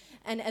strength,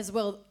 and as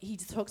well he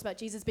talks about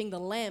Jesus being the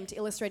lamb to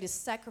illustrate his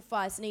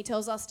sacrifice, and he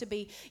tells us to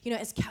be, you know,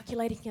 as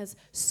calculating as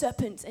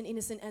serpents and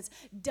innocent as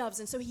doves.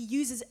 And so he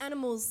uses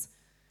animals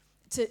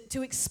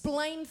to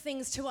explain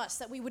things to us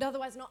that we would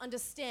otherwise not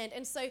understand.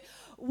 And so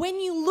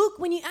when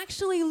you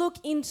actually look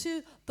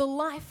into the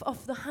life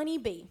of the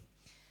honeybee,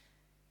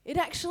 it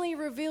actually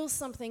reveals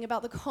something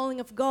about the calling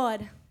of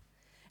God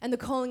and the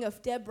calling of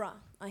Deborah,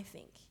 I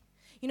think.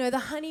 You know, the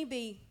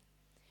honeybee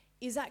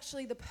is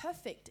actually the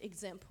perfect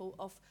example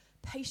of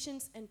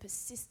patience and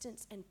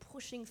persistence and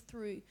pushing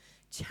through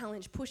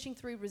challenge, pushing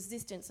through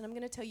resistance. And I'm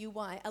going to tell you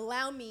why.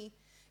 Allow me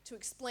to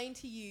explain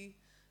to you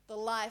the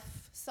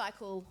life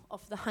cycle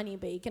of the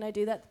honeybee. Can I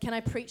do that? Can I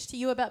preach to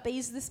you about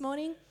bees this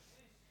morning?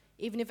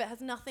 Even if it has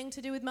nothing to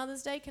do with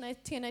Mother's Day, can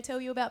I tell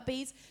you about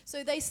bees?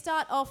 So they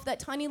start off, that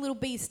tiny little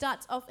bee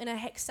starts off in a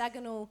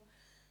hexagonal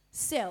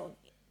cell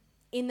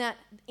in that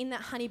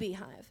honeybee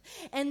hive.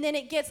 And then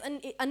it gets,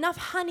 enough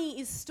honey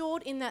is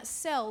stored in that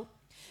cell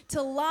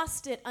to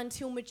last it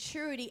until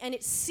maturity, and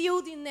it's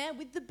sealed in there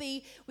with the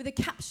bee with a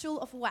capsule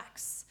of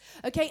wax.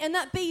 Okay, and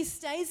that bee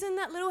stays in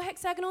that little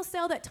hexagonal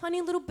cell, that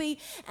tiny little bee,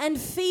 and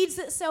feeds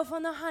itself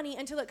on the honey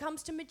until it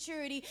comes to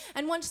maturity.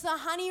 And once the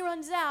honey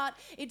runs out,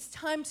 it's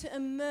time to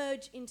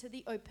emerge into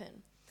the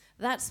open.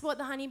 That's what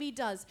the honeybee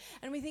does.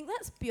 And we think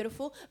that's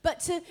beautiful, but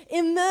to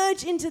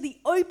emerge into the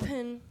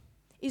open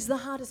is the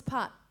hardest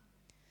part.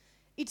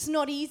 It's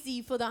not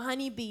easy for the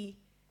honeybee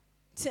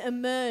to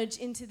emerge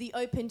into the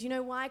open. Do you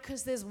know why?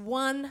 Because there's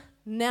one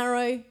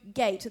narrow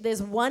gate.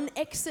 There's one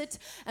exit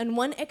and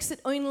one exit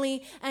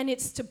only, and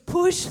it's to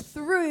push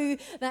through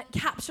that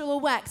capsule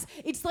of wax.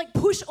 It's like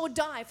push or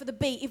die for the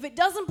bee. If it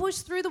doesn't push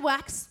through the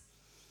wax,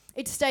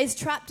 it stays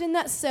trapped in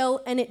that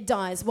cell and it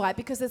dies. Why?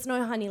 Because there's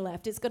no honey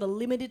left. It's got a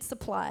limited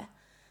supply.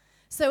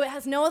 So it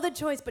has no other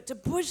choice but to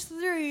push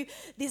through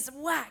this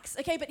wax.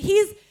 Okay, but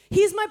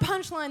here's my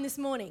punchline this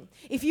morning.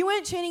 If you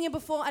weren't tuning in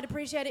before, I'd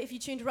appreciate it if you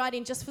tuned right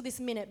in just for this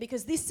minute,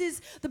 because this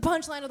is the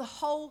punchline of the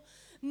whole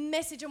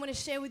message I want to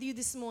share with you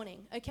this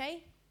morning,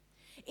 okay?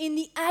 In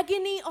the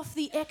agony of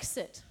the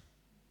exit,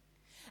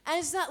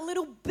 as that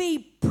little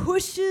bee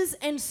pushes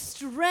and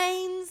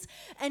strains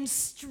and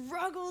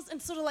struggles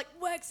and sort of like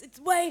works its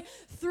way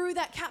through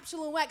that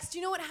capsule of wax, do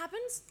you know what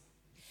happens?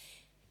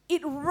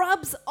 It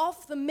rubs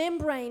off the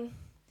membrane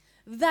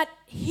that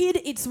hid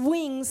its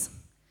wings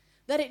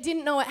that it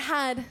didn't know it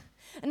had.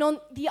 And on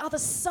the other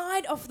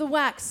side of the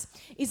wax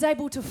is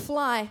able to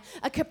fly,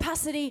 a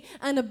capacity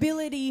and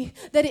ability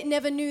that it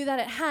never knew that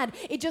it had.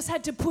 It just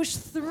had to push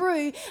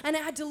through, and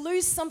it had to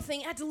lose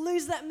something. It had to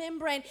lose that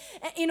membrane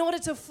in order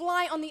to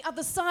fly on the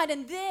other side.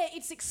 And there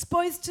it's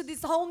exposed to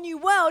this whole new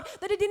world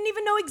that it didn't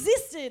even know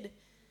existed.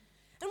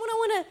 And what I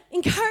want to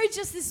encourage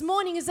us this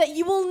morning is that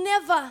you will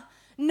never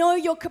know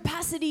your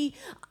capacity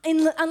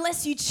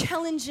unless you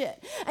challenge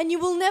it. And you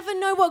will never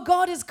know what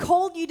God has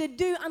called you to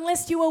do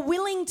unless you are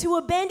willing to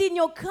abandon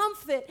your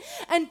comfort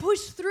and push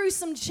through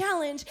some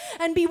challenge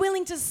and be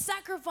willing to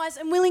sacrifice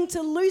and willing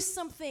to lose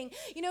something.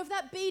 You know, if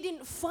that bee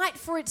didn't fight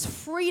for its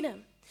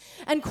freedom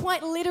and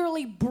quite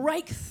literally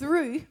break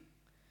through,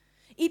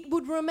 it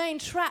would remain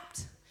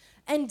trapped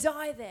and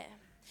die there.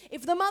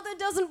 If the mother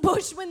doesn't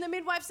push when the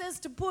midwife says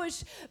to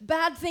push,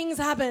 bad things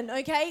happen,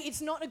 okay?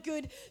 It's not a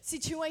good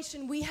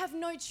situation. We have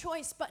no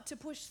choice but to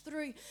push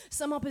through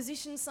some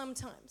opposition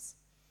sometimes.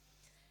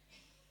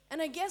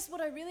 And I guess what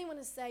I really want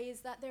to say is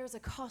that there is a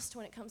cost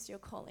when it comes to your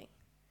calling.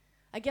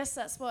 I guess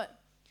that's what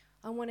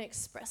I want to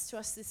express to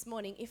us this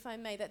morning, if I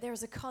may, that there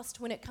is a cost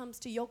when it comes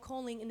to your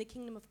calling in the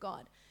kingdom of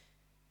God.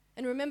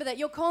 And remember that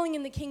your calling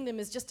in the kingdom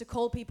is just to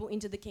call people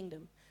into the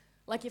kingdom.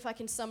 Like if I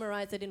can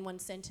summarize it in one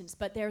sentence,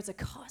 but there is a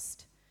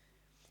cost.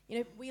 You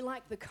know, we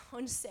like the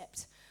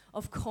concept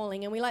of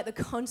calling, and we like the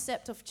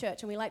concept of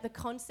church, and we like the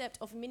concept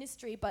of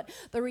ministry, but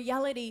the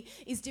reality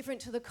is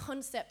different to the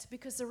concept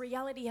because the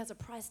reality has a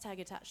price tag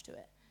attached to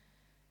it.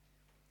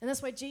 And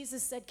that's why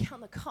Jesus said,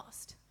 count the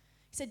cost.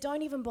 He said,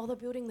 don't even bother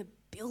building the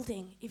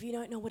building if you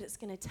don't know what it's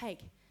going to take,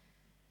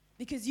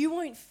 because you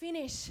won't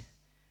finish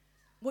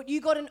what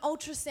you got an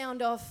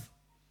ultrasound of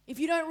if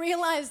you don't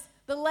realize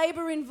the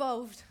labor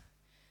involved.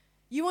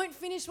 You won't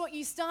finish what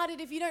you started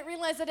if you don't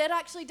realize that it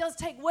actually does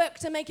take work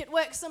to make it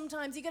work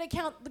sometimes. You got to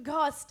count the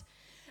cost.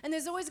 And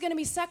there's always going to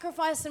be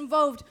sacrifice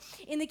involved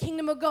in the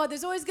kingdom of God.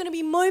 There's always going to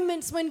be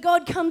moments when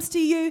God comes to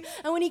you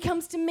and when he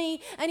comes to me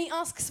and he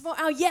asks for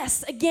our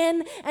yes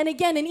again and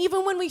again. And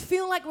even when we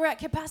feel like we're at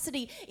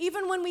capacity,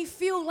 even when we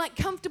feel like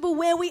comfortable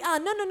where we are,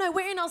 no,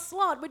 we're in our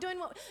slot. We're doing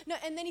what, no.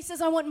 And then he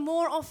says, I want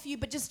more of you,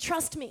 but just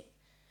trust me.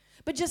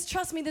 But just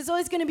trust me, there's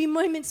always going to be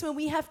moments when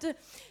we have to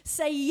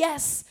say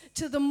yes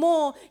to the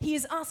more he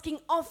is asking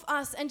of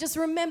us. And just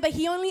remember,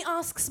 he only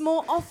asks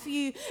more of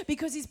you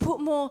because he's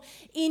put more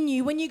in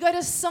you. When you go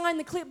to sign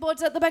the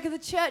clipboards at the back of the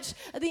church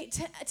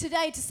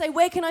today to say,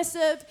 where can I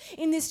serve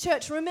in this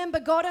church? Remember,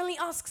 God only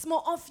asks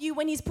more of you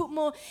when he's put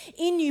more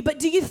in you. But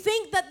do you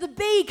think that the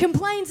bee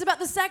complains about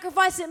the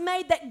sacrifice it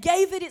made that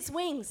gave it its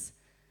wings?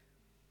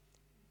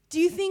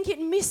 Do you think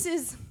it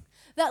misses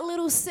that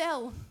little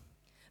cell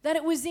that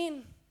it was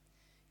in?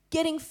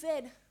 Getting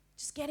fed,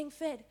 just getting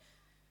fed.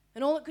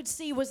 And all it could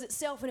see was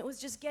itself, and it was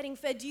just getting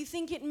fed. Do you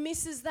think it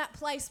misses that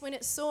place when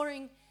it's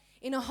soaring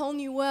in a whole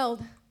new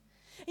world?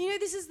 And you know,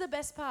 this is the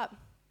best part.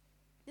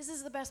 This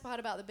is the best part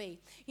about the bee.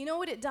 You know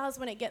what it does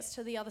when it gets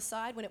to the other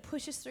side, when it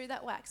pushes through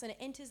that wax and it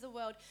enters the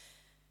world?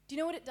 Do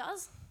you know what it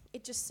does?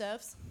 It just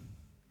serves.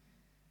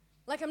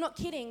 Like, I'm not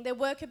kidding. They're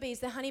worker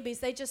bees, they're honeybees.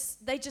 They just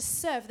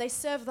serve. They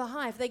serve the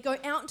hive. They go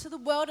out into the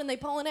world and they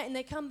pollinate and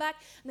they come back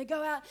and they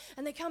go out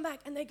and they come back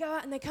and they go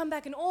out and they come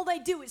back. And all they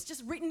do, it's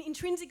just written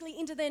intrinsically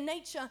into their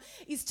nature,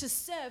 is to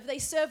serve. They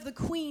serve the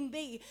queen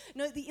bee.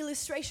 You know, the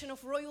illustration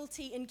of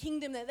royalty and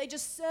kingdom there. They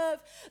just serve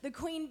the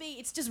queen bee.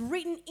 It's just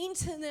written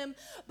into them.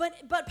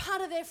 But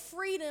part of their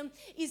freedom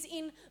is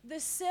in the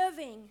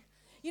serving.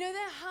 You know,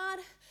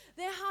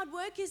 they're hard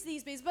workers,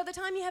 these bees. By the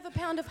time you have a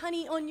pound of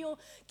honey on your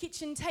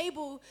kitchen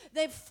table,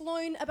 they've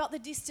flown about the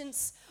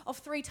distance of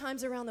 3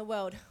 times around the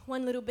world,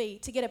 one little bee,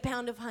 to get a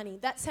pound of honey.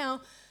 That's how,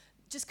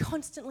 just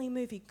constantly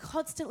moving,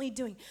 constantly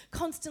doing,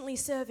 constantly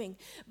serving.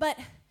 But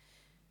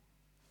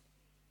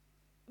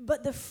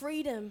the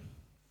freedom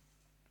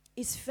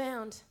is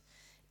found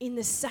in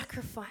the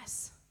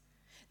sacrifice.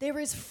 There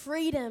is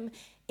freedom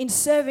in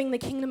serving the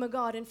kingdom of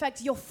God. In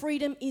fact, your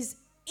freedom is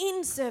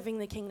in serving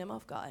the kingdom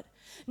of God,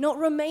 not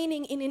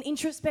remaining in an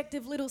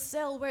introspective little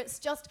cell where it's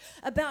just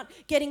about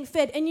getting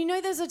fed. And you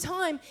know, there's a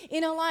time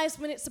in our lives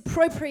when it's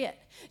appropriate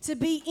to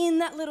be in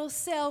that little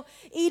cell,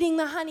 eating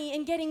the honey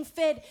and getting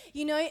fed,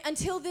 you know,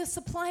 until the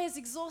supply is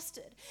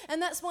exhausted. And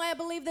that's why I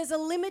believe there's a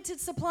limited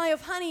supply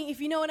of honey,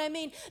 if you know what I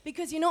mean,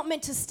 because you're not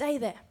meant to stay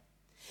there.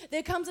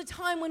 There comes a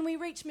time when we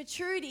reach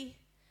maturity,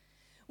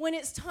 when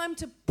it's time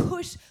to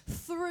push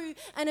through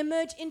and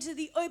emerge into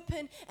the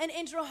open and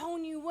enter a whole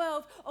new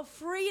world of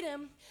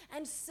freedom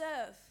and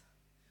serve.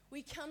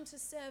 We come to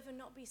serve and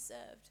not be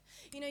served.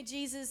 You know,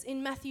 Jesus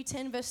in Matthew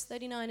 10 verse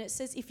 39, it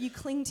says, if you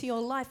cling to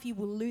your life, you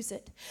will lose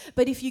it.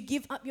 But if you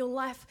give up your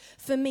life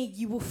for me,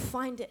 you will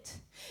find it.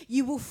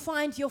 You will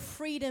find your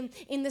freedom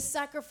in the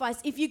sacrifice.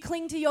 If you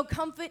cling to your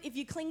comfort, if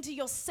you cling to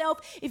yourself,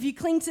 if you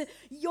cling to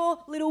your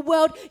little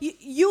world,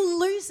 you'll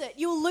lose it.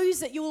 You'll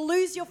lose it. You'll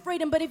lose your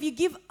freedom. But if you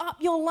give up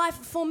your life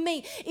for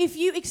me, if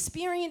you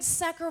experience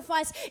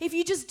sacrifice, if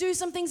you just do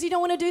some things you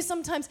don't want to do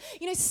sometimes,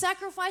 you know,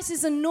 sacrifice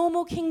is a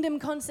normal kingdom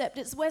concept.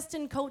 It's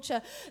Western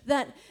culture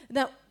that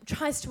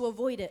tries to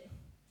avoid it.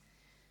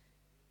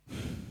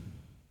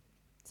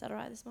 Is that all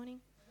right this morning?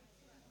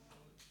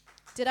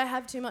 Did I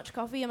have too much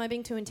coffee? Am I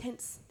being too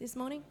intense this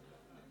morning?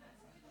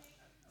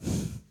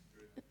 You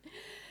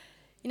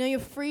know, your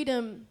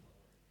freedom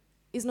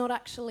is not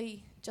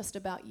actually just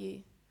about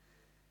you.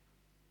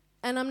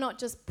 And I'm not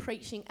just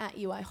preaching at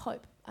you, I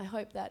hope. I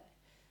hope that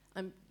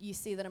you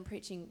see that I'm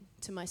preaching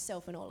to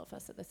myself and all of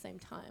us at the same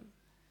time.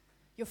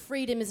 Your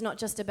freedom is not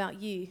just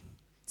about you.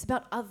 It's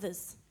about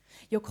others.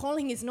 Your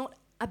calling is not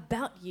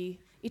about you.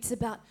 It's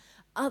about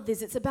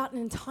others. It's about an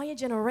entire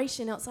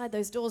generation outside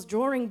those doors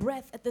drawing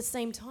breath at the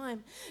same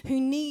time who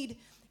need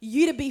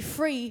you to be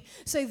free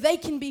so they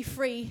can be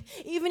free,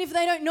 even if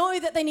they don't know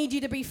that they need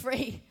you to be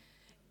free.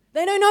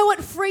 They don't know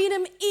what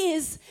freedom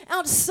is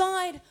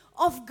outside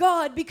of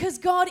God, because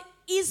God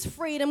is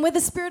freedom. Where the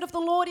Spirit of the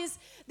Lord is,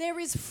 there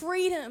is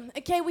freedom.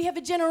 Okay, we have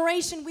a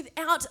generation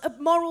without a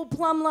moral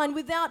plumb line,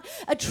 without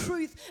a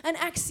truth, an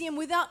axiom,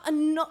 without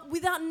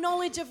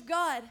knowledge of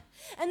God.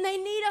 And they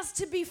need us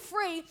to be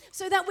free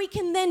so that we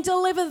can then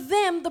deliver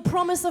them the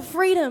promise of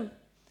freedom.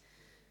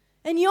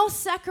 And your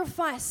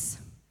sacrifice,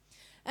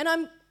 and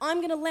I'm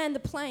going to land the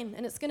plane,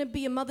 and it's going to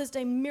be a Mother's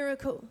Day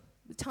miracle,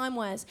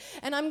 time-wise.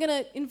 And I'm going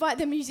to invite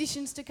the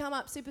musicians to come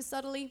up super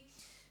subtly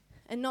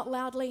and not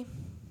loudly,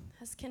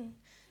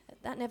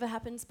 that never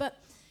happens. But,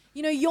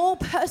 you know, your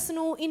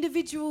personal,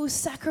 individual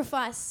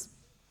sacrifice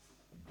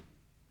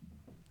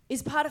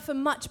is part of a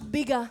much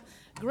bigger,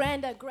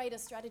 grander, greater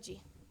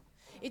strategy.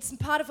 It's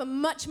part of a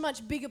much,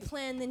 much bigger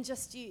plan than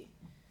just you.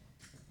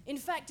 In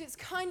fact, it's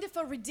kind of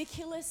a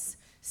ridiculous,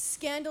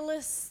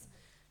 scandalous,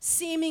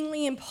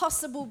 seemingly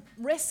impossible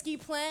rescue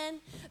plan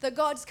that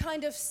God's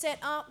kind of set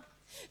up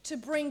to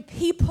bring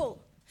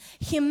people,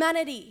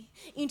 humanity,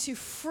 into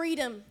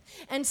freedom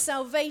and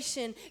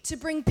salvation, to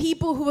bring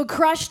people who are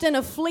crushed and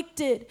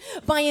afflicted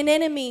by an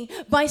enemy,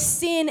 by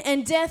sin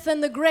and death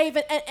and the grave.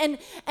 And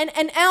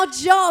our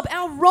job,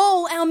 our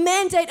role, our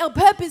mandate, our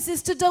purpose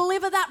is to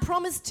deliver that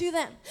promise to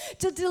them,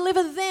 to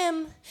deliver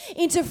them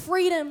into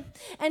freedom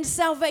and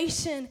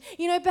salvation.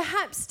 You know,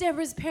 perhaps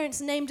Deborah's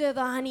parents named her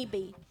the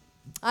honeybee.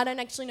 I don't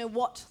actually know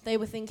what they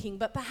were thinking,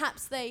 but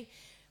perhaps they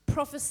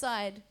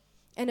prophesied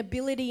an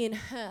ability in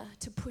her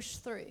to push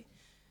through,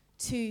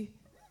 to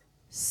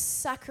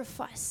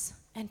sacrifice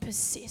and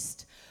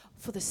persist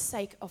for the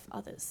sake of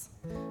others,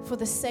 for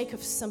the sake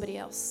of somebody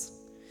else.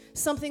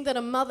 Something that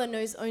a mother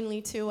knows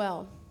only too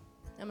well.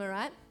 Am I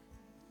right?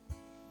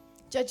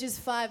 Judges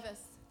 5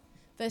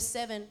 verse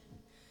 7,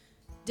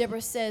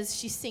 Deborah says,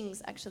 she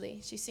sings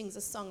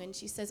a song, and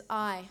she says,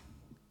 I,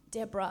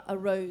 Deborah,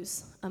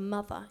 arose a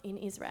mother in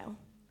Israel.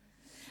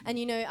 And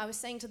you know, I was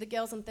saying to the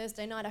girls on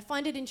Thursday night, I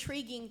find it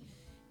intriguing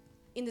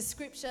in the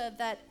scripture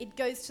that it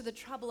goes to the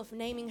trouble of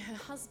naming her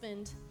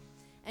husband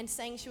and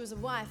saying she was a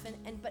wife,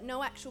 but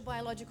no actual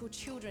biological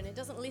children. It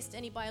doesn't list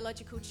any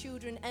biological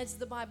children as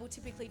the Bible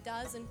typically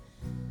does. And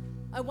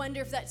I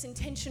wonder if that's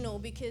intentional,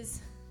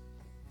 because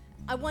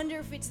I wonder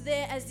if it's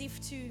there as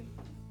if to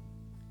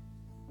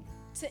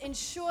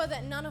ensure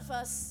that none of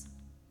us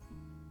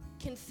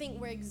can think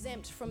we're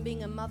exempt from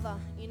being a mother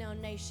in our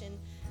nation.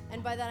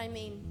 And by that I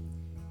mean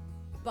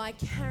by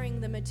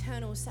carrying the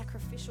maternal,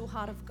 sacrificial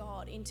heart of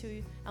God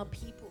into our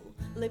people,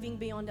 living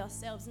beyond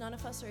ourselves. None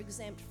of us are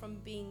exempt from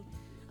being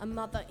a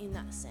mother in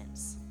that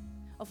sense,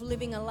 of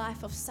living a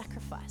life of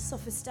sacrifice,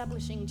 of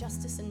establishing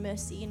justice and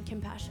mercy and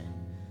compassion,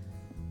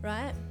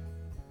 right?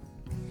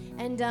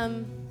 And,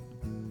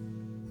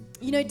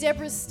 you know,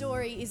 Deborah's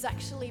story is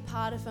actually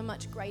part of a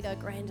much greater,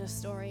 grander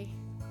story.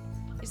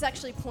 It's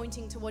actually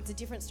pointing towards a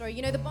different story.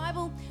 You know, the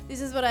Bible, this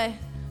is what I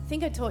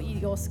think I taught you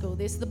your school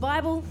this. The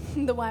Bible,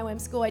 the YWAM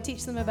school, I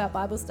teach them about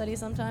Bible study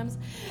sometimes.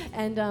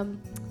 And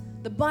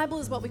the Bible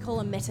is what we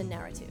call a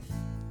meta-narrative.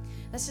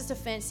 That's just a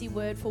fancy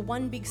word for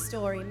one big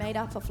story made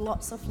up of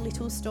lots of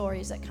little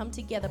stories that come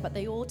together, but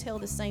they all tell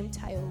the same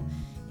tale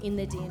in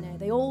their DNA.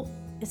 They all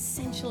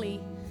essentially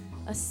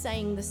are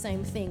saying the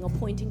same thing or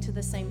pointing to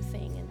the same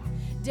thing.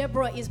 And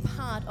Deborah is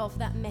part of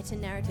that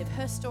meta-narrative.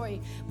 Her story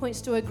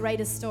points to a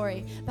greater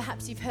story.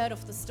 Perhaps you've heard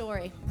of the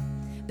story.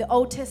 The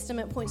Old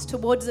Testament points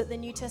towards it. The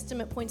New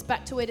Testament points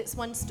back to it. It's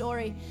one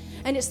story.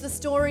 And it's the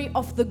story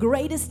of the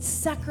greatest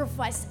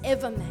sacrifice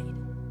ever made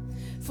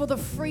for the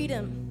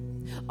freedom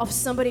of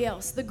somebody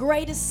else. The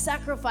greatest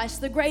sacrifice,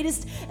 the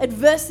greatest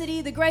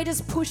adversity, the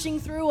greatest pushing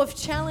through of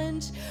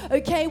challenge.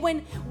 Okay,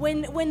 when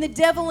the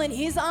devil and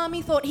his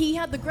army thought he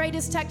had the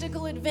greatest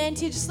tactical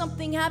advantage,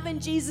 something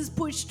happened. Jesus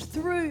pushed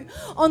through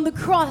on the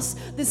cross.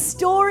 The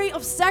story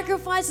of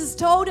sacrifice is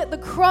told at the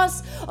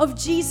cross of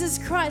Jesus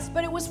Christ,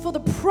 but it was for the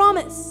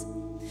promise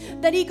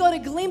that he got a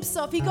glimpse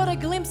of. He got a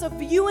glimpse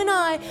of you and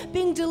I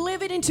being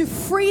delivered into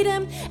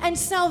freedom and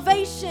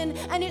salvation.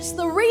 And it's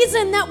the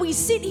reason that we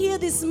sit here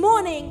this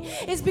morning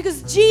is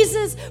because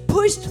Jesus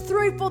pushed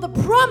through for the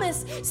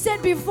promise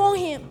set before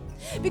him.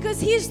 Because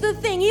here's the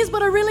thing, here's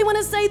what I really want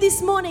to say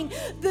this morning.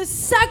 The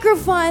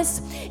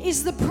sacrifice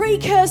is the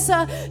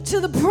precursor to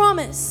the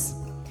promise.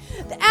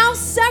 Our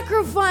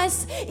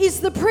sacrifice is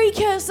the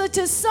precursor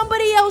to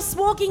somebody else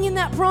walking in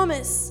that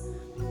promise.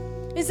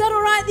 Is that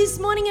all right this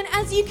morning? And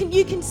as you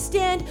can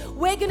stand,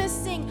 we're going to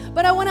sing.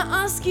 But I want to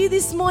ask you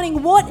this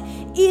morning, what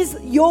is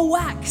your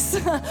wax?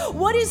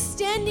 What is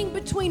standing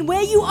between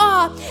where you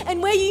are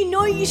and where you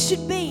know you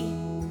should be?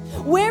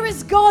 Where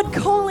is God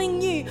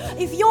calling you?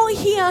 If you're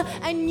here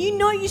and you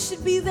know you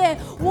should be there,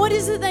 what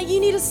is it that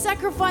you need to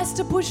sacrifice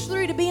to push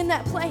through to be in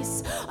that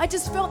place? I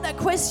just felt that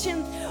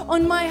question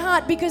on my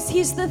heart, because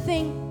here's the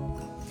thing.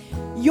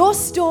 Your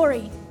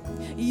story,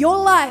 your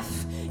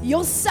life,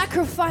 your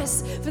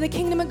sacrifice for the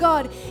kingdom of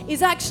God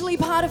is actually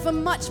part of a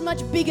much, much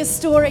bigger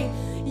story.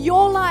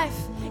 Your life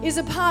is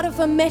a part of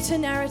a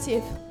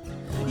meta-narrative.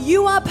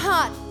 You are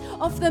part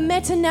of the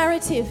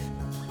meta-narrative.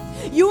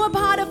 You are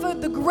part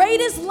of the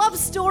greatest love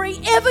story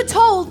ever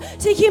told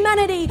to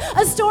humanity,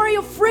 a story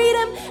of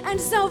freedom and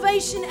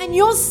salvation, and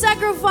your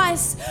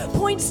sacrifice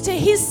points to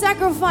his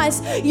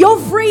sacrifice. Your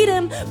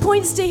freedom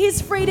points to his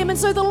freedom, and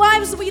so the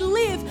lives we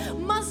live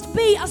must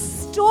be a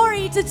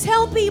story to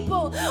tell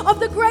people of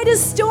the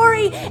greatest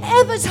story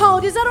ever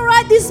told. Is that all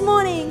right this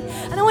morning?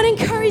 And I want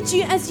to encourage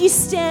you, as you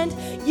stand,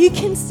 you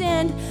can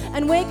stand,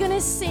 and we're going to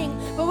sing,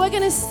 but we're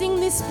going to sing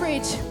this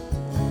bridge.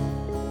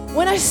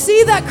 When I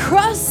see that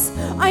cross,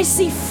 I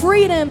see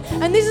freedom.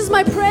 And this is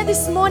my prayer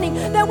this morning,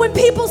 that when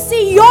people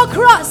see your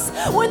cross,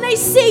 when they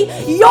see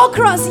your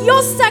cross,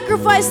 your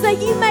sacrifice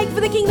that you make for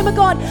the kingdom of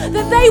God,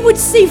 that they would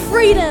see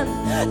freedom,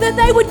 that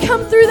they would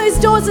come through those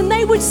doors and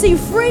they would see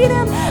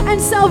freedom and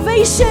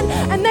salvation,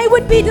 and they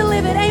would be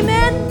delivered.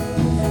 Amen?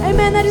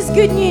 Amen. That is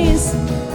good news.